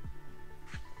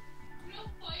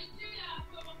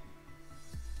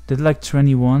 Did like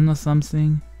 21 or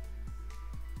something?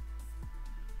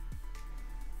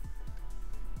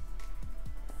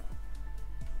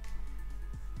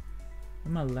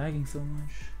 Why am I lagging so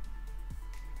much?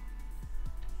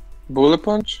 Bullet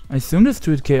punch. I assumed it's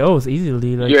 2 KOs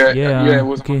easily. Like Yeah. I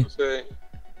was okay. about to say.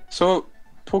 So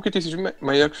PokeTCG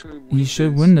might actually win He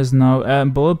should this. win this now.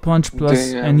 Bullet punch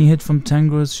plus Damn. any hit from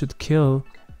Tangrowth should kill.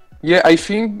 Yeah, I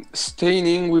think staying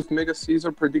in with Mega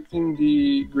Caesar, predicting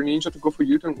the Greninja to go for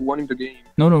U-turn, won him the game.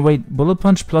 No, wait. Bullet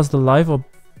punch plus the life or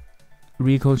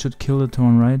recall should kill the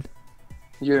turn, right?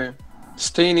 Yeah,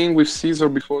 staying in with Caesar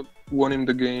before won him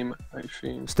the game, I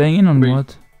think. Staying in on Wait.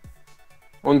 what?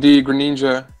 On the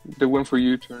Greninja, they went for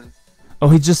U-turn. Oh,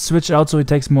 he just switched out so he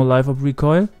takes more life up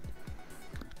recoil.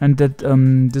 And that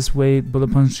this way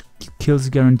bullet punch kills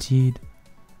guaranteed.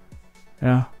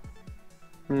 Yeah.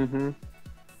 Mm-hmm.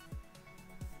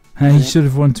 He should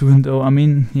have won 2-0. I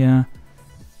mean, yeah.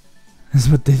 That's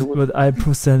what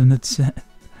iPro said in the chat.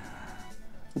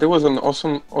 That was an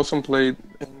awesome play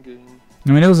endgame.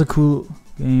 I mean, that was a cool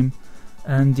game.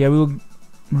 And yeah, we'll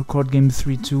record game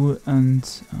 3 too. And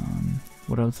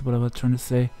what else? What I was trying to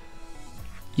say?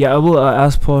 Yeah, I will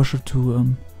ask Porsche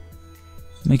to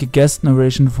make a guest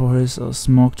narration for his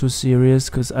Smog 2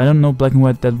 series, because I don't know Black and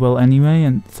White that well anyway,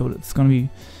 and so it's gonna be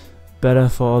better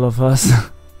for all of us.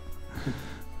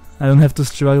 I don't have to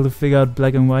struggle to figure out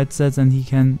Black and White sets, and he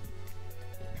can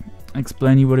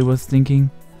explain you what he was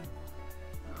thinking.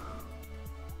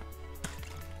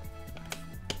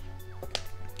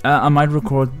 I might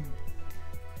record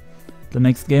the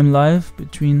next game live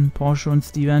between Porsche and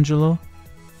Steve Angelo.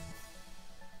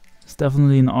 It's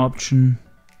definitely an option.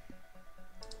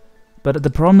 But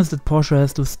the problem is that Porsche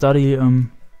has to study.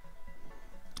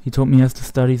 He told me he has to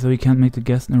study, so he can't make the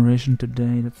guest narration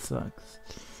today. That sucks.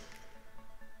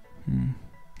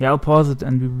 Yeah, I'll pause it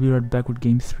and we'll be right back with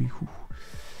game 3. Whew.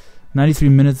 93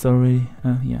 minutes already.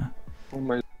 Yeah. Oh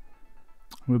my.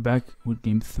 We're back with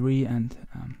game 3, and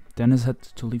Dennis had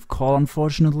to leave call,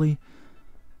 unfortunately.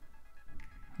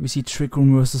 We see Trick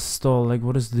Room versus Stall. Like,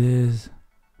 what is this?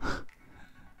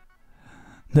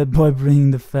 That boy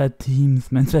bringing the fat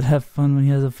teams. Man said have fun when he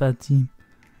has a fat team.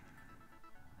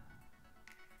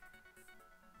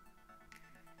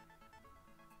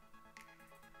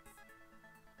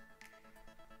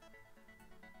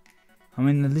 I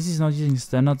mean, at least he's not using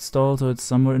standard stall, so it's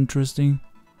somewhat interesting.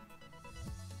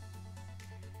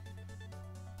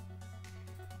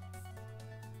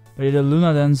 But yeah, the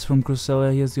Luna Dance from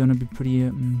Crucella here is gonna be pretty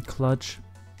clutch.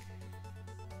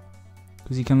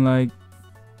 Because he can, like,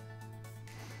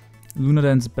 Luna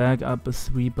Dance back up a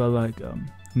sweeper like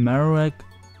Marowak,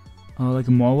 like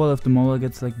a Morwell. If the Morwell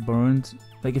gets like burned,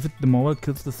 like if the Morwell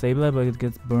kills the Sableye but it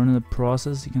gets burned in the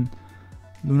process, he can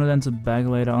Luna Dance a bag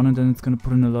later on, and then it's gonna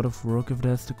put in a lot of work if it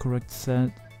has the correct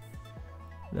set.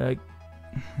 Like,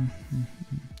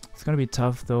 it's gonna be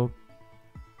tough though.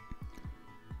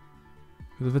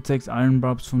 Because if it takes Iron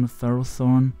Barbs from the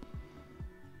Ferrothorn,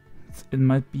 it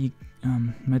might be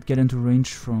might get into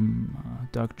range from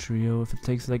Dark Trio. If it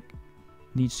takes like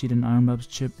Leech Seed and Iron Barbs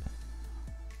chip,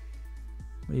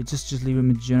 but you just leave him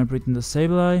with generating the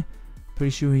Sableye.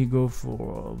 Pretty sure he go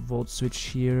for Volt Switch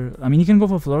here. I mean, he can go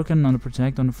for Florcan on the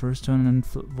Protect on the first turn and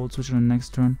then Volt Switch on the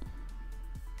next turn.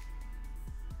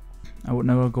 I would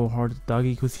never go hard at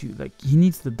Doggy because he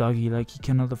needs the Doggy. Like, he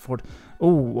cannot afford.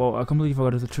 Oh, wow! I completely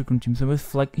forgot it's a Trick Room team. So with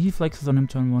he flexes on him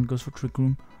turn 1, goes for Trick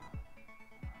Room.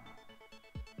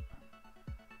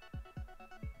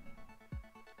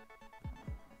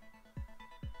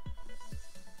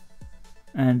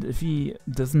 And if he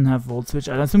doesn't have Volt Switch,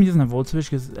 I assume he doesn't have Volt Switch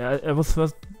because I was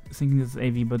first thinking this is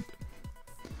AV, but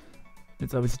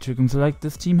it's obviously Trick Room. So like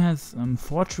this team has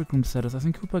 4 Trick Room setters. I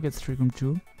think Hooper gets Trick Room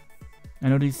too. I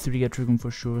know these 3 get Trick Room for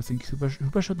sure. I think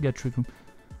Hooper should get Trick Room.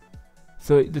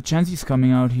 So the Chansey's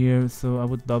coming out here, so I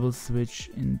would double switch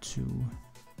into...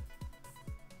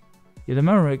 Yeah, the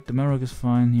Marowak. The Marowak is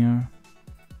fine here.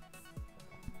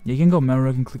 Yeah, you can go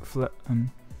Marowak and click flat.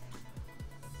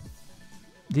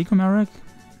 Deco Marowak?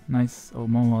 Nice. Oh,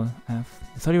 Mowal F.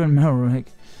 I thought you went Marowak.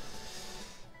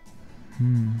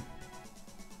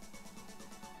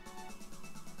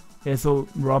 Yeah, so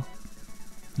Rob,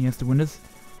 he has to win this.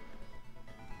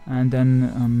 And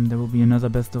then there will be another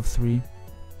best of 3.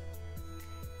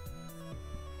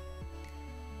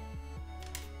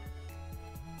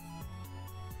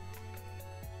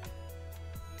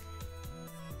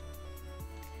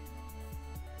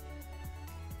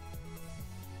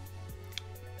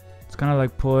 It's kind of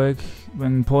like Poeg.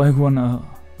 When Poeg won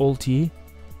ulti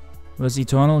versus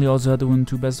Eternal, he also had to win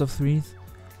 2 best of 3s.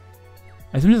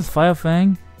 I think this is Fire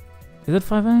Fang. Is it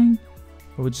Fire Fang?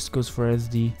 Or it just goes for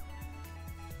SD?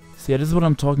 So yeah, this is what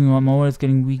I'm talking about. Mower is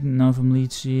getting weakened now from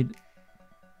Leech Seed.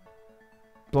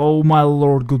 Oh my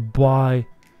lord, goodbye.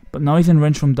 But now he's in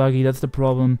range from Duggy, that's the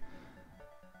problem.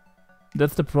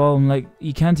 That's the problem, like,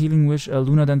 he can't Healing Wish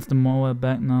Luna Dance the Mower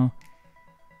back now.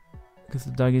 Because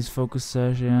the Duggy's Focus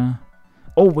Sash, yeah.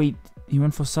 Oh wait, he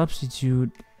went for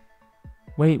Substitute.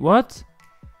 Wait, what?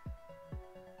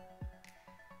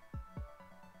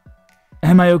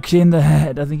 Am I okay in the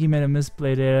head? I think he made a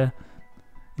misplay there.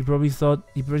 He probably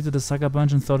did a Sucker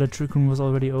Punch and thought that Trick Room was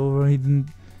already over. He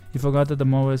forgot that the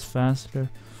Mower is faster.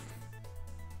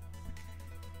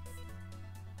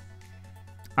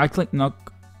 I clicked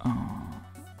Knock. Oh,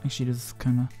 actually this is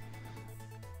kinda...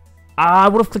 I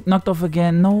would have clicked Knocked Off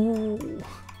again. No.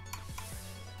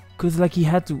 Cause like he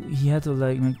had to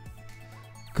like make...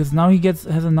 Cause now he has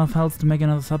enough health to make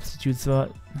another substitute,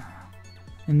 so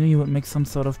I knew he would make some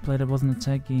sort of play that wasn't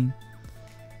attacking.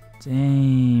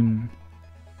 Damn.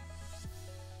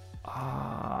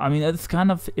 I mean, it's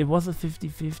kind of... It was a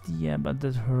 50-50, yeah, but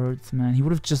that hurts, man. He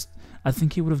would have just... I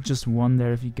think he would have just won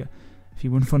there if he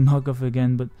went for knockoff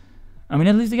again, but... I mean,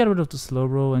 at least he got rid of the slow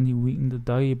roll and he weakened the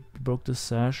Duggy, he broke the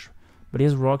Sash. But he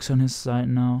has rocks on his side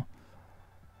now.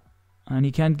 And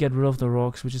he can't get rid of the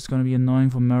rocks, which is going to be annoying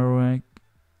for Marowak.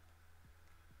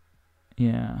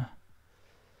 Yeah.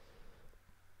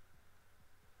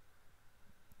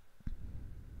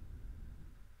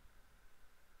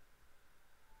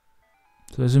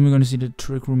 So I assume we're going to see the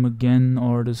Trick Room again,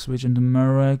 or the switch into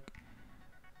Marowak.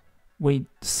 Wait,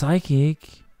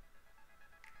 Psychic?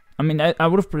 I mean, I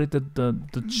would have predicted the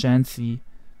Chansey,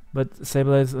 but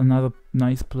Sableye is another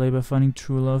nice play by finding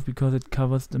True Love because it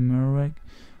covers the Marowak.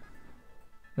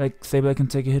 Like, Sableye can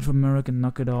take a hit from Marowak and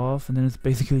knock it off, and then it's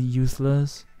basically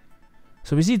useless.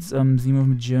 So we see it's Zemo of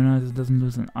Magearna, it doesn't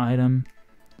lose an item.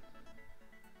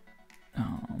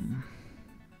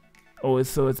 Oh,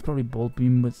 so it's probably Bolt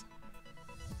Beam, but...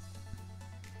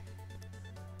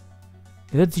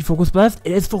 Is that the Focus Blast?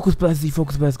 It is Focus Blast, the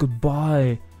Focus Blast,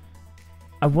 goodbye!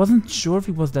 I wasn't sure if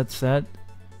he was that sad.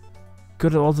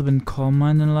 Could have also been Calm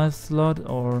Mind in the last slot,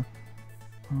 or...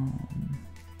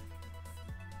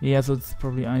 yeah, so it's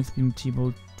probably Ice Beam,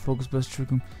 T-Bolt, Focus Blast,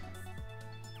 Trick Room.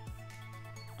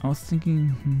 I was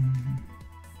thinking...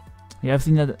 Yeah, I've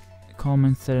seen that Calm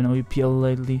Mind set in OUPL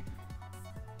lately.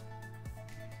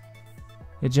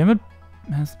 Yeah, Jamet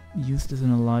has used this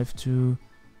in a live too.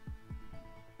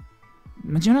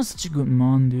 Magearna's such a good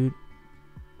mon, dude.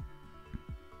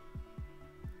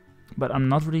 But I'm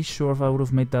not really sure if I would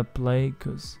have made that play,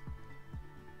 because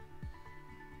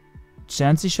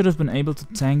Chansey should have been able to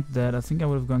tank that. I think I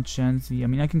would have gone Chansey. I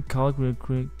mean, I can calc real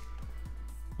quick.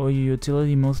 Oh, your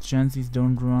utility, most Chanseys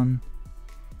don't run.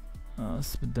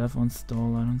 Spit Death on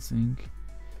stall, I don't think.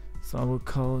 So I will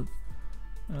call it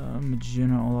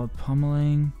Magearna All Out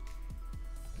Pummeling.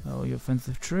 Oh, your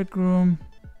offensive Trick Room.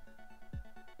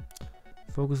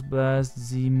 Focus Blast,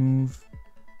 Z move.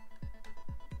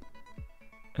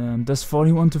 Does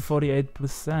 41 to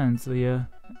 48%, so yeah,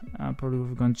 I probably would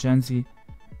have gone Chansey.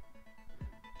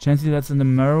 Chansey that's in the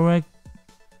Marowak,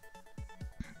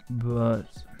 but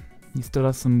he still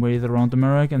has some ways around the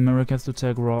Marowak, and Marowak has to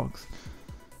tag rocks.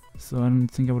 So I don't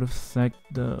think I would have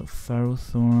sacked the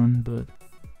Ferrothorn, but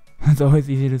it's always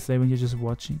easy to say when you're just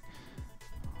watching.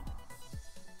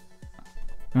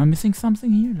 Am I missing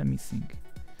something here? Let me think.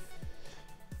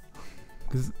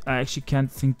 Because I actually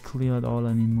can't think clear at all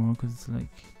anymore, because it's like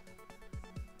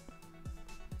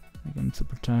I'm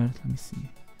super tired. Let me see.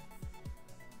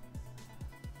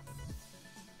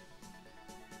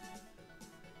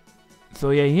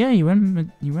 So yeah, he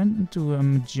went into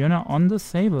Magearna on the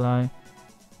Sableye,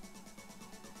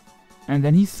 and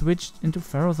then he switched into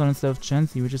Ferrothorn instead of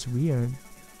Chansey, which is weird.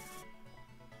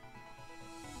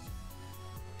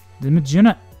 The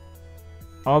Magearna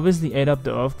obviously ate up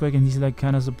the Earthquake, and he's like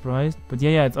kind of surprised. But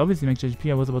yeah, it's obviously max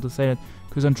HP. I was about to say that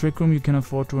because on Trick Room you can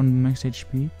afford to run max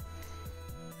HP.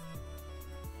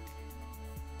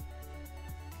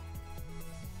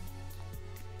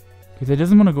 Because he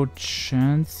doesn't want to go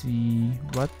Chansey.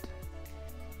 What?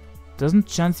 Doesn't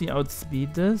Chansey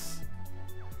outspeed this?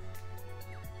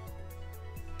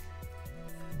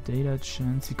 Data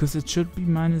Chansey, because it should be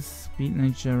minus speed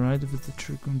nature, right? If it's a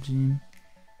Trick Room team.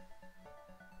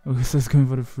 Okay, so it's going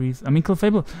for the freeze. I mean,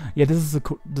 Clefable. Yeah, this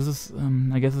is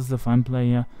I guess it's a fine play,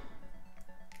 yeah.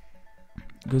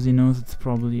 Because he knows it's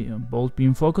probably a Bolt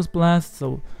Beam Focus Blast,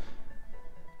 so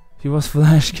if he was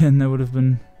Flashcan, that would have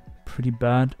been pretty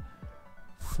bad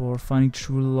for finding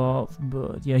true love.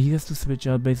 But yeah, he has to switch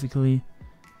out basically.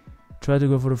 Try to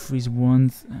go for the freeze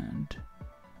once, and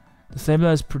the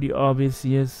Sableye is pretty obvious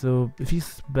here, so if he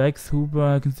specs Hooper,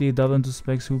 I can see a double into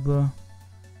specs Hooper.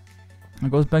 I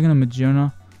goes back into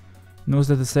Magearna. Knows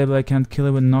that the Sableye can't kill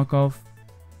it with knockoff.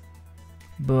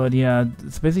 But yeah,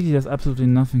 it's basically does absolutely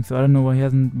nothing, so I don't know why he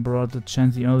hasn't brought the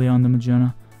Chansey earlier on the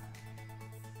Magearna.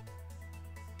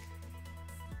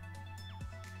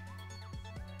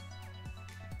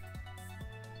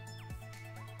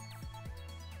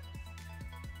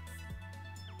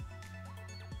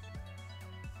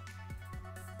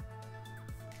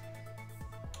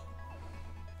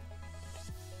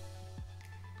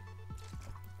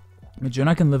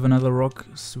 Magearna can live another rock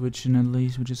switch in at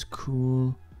least, which is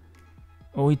cool.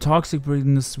 Oh, he Toxic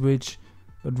Breathing the switch,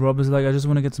 but Rob is like, I just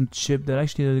want to get some chip. That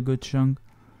actually did a good chunk.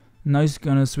 Now he's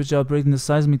gonna switch out Breathing the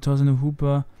Seismic, toss into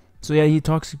Hooper. So yeah, he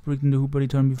Toxic Breathing the Hooper the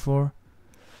turn before,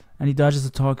 and he dodges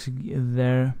the Toxic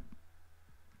there.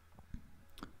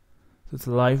 So it's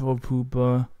Life Orb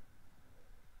Hooper.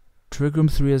 Trick Room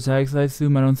 3 attacks, I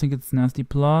assume. I don't think it's Nasty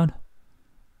Plot.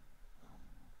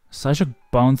 Psyshock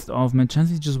bounced off, man.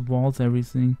 Chansey just walls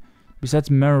everything. Besides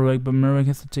Marowak, but Marowak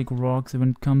has to take rocks when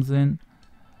it comes in.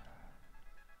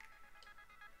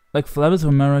 Like Flabber's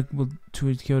or Marowak will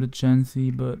 2-hit KO the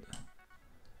Chansey, but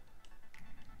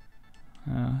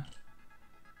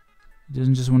he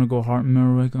doesn't just want to go hard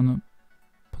Marowak on a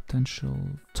potential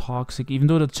Toxic, even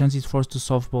though the Chansey is forced to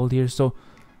softball here, so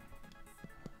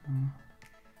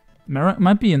Marowak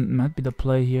might be the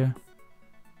play here.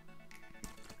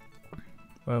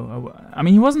 Well, I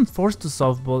mean, he wasn't forced to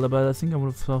softball, but I think I would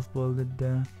have softballed it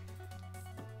there.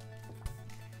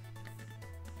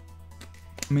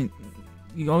 I mean,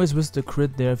 you always risk the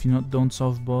crit there if you don't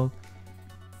softball.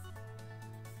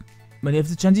 But if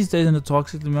the Chansey stays in the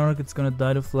Toxic, the Marowak it's gonna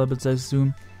die to Flabberts, I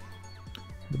assume.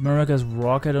 The Marowak has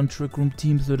Rocket on Trick Room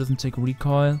team, so it doesn't take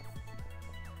recoil.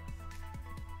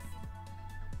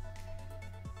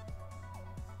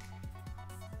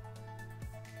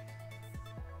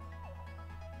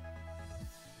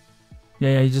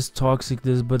 Yeah, he just Toxic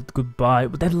this, but goodbye.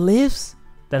 But that lives?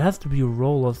 That has to be a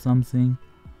roll or something.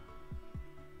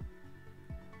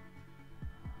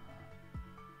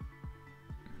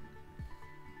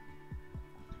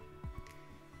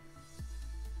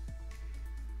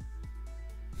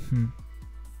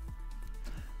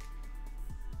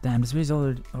 Damn, this is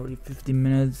already 50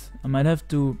 minutes. I might have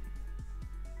to...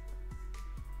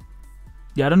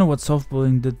 Yeah, I don't know what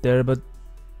softballing did there, but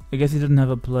I guess he didn't have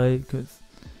a play, because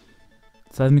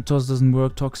Seismic Toss doesn't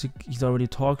work. Toxic, he's already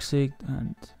Toxic,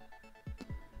 and...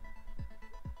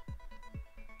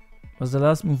 Was the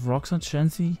last move Rocks on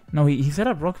Chansey? No, he set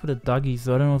up Rocks with a Dougie,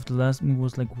 so I don't know if the last move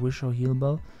was like Wish or Heal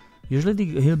Bell. Usually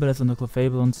the Heal Bell is on the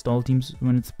Clefable on stall teams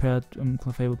when it's paired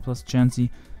Clefable plus Chansey.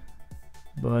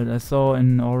 But I saw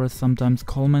in Auras sometimes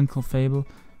Coleman Clefable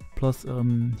plus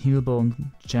Heal Bell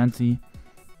on Chansey.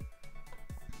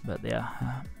 But yeah,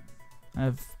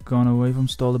 I've gone away from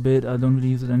stall a bit. I don't really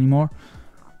use it anymore.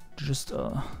 Just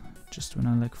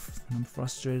when when I'm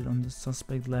frustrated on the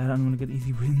suspect ladder, I'm gonna get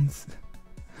easy wins.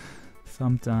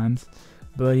 Sometimes.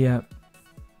 But yeah.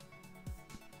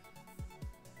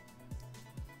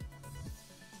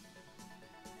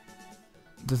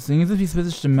 The thing is, if he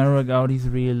switches the Merrick out, he's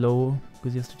really low,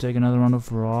 because he has to take another round of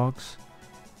rocks.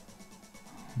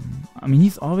 I mean,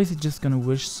 he's obviously just gonna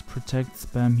wish, protect,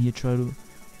 spam here, try to...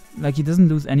 Like, he doesn't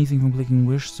lose anything from clicking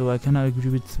wish, so I kinda agree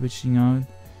with switching out.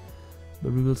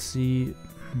 But we will see...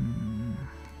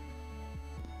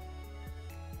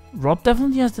 Rob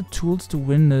definitely has the tools to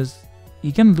win this.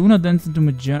 He can Luna Dance into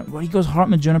Magearna. Well, he goes hard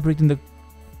Magearna Break in the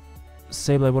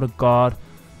Sableye, what a god.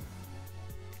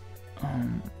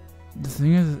 The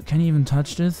thing is, can he even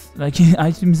touch this? Like, I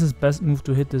actually miss his best move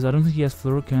to hit this. I don't think he has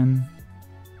Flurrican.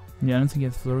 Yeah, I don't think he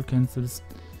has Flurrican, so this...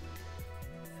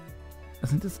 I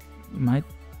think this might...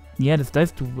 Yeah, this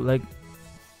dies to, like...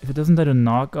 If it doesn't die to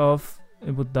Knock Off,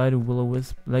 it would die to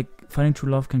Will-O-Wisp. Like, Finding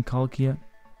True Love can calc here.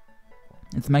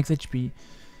 It's max HP.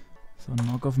 So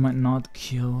Knock Off might not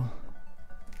kill.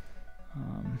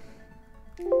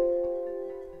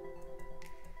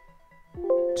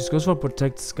 Just goes for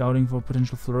Protect, scouting for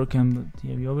potential Flurrican, but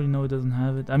yeah, we already know it doesn't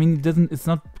have it. I mean, it doesn't. It's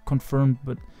not confirmed,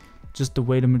 but just the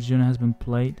way the Magearna has been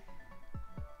played.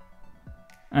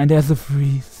 And there's a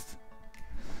freeze.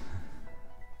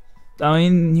 I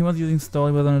mean, he was using stall,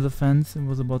 he was on the defense, it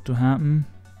was about to happen.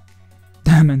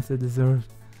 Damn, and they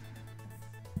deserved.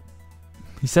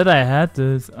 He said I had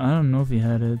this. I don't know if he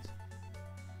had it.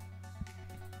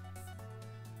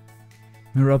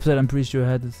 Rob said I'm pretty sure I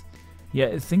had this. Yeah,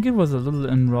 I think it was a little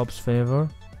in Rob's favor.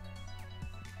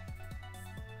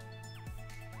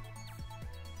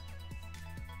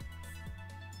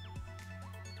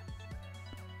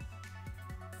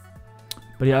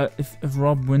 But yeah, if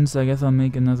Rob wins, I guess I'll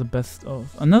make another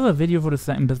video for the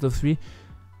second best of 3.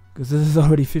 Because this is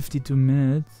already 52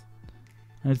 minutes.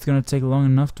 And it's gonna take long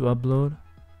enough to upload.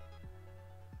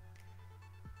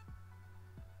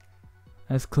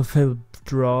 As Clefairy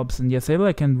drops, and yeah,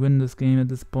 Sableye can't win this game at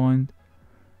this point.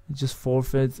 It just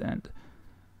forfeits, and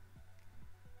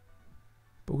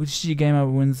PokeTCG Gamer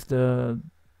wins the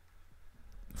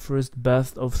first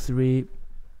best of 3.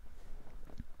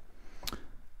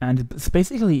 And it's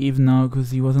basically even now,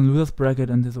 because he was in loser's bracket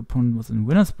and his opponent was in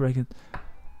winner's bracket.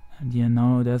 And yeah,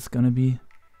 now there's gonna be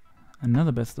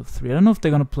another best of 3. I don't know if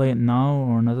they're gonna play it now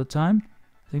or another time.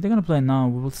 I think they're gonna play it now,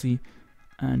 we will see.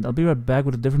 And I'll be right back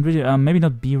with a different video. Maybe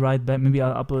not be right back, maybe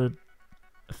I'll upload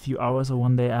a few hours or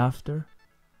one day after.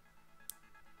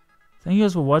 Thank you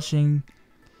guys for watching.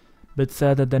 Bit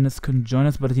sad that Dennis couldn't join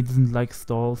us, but he doesn't like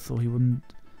stall, so he wouldn't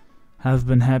have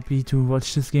been happy to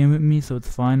watch this game with me, so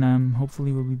it's fine.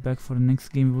 Hopefully we'll be back for the next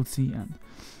game we will see. And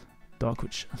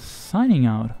Dogwitch signing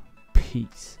out.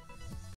 Peace.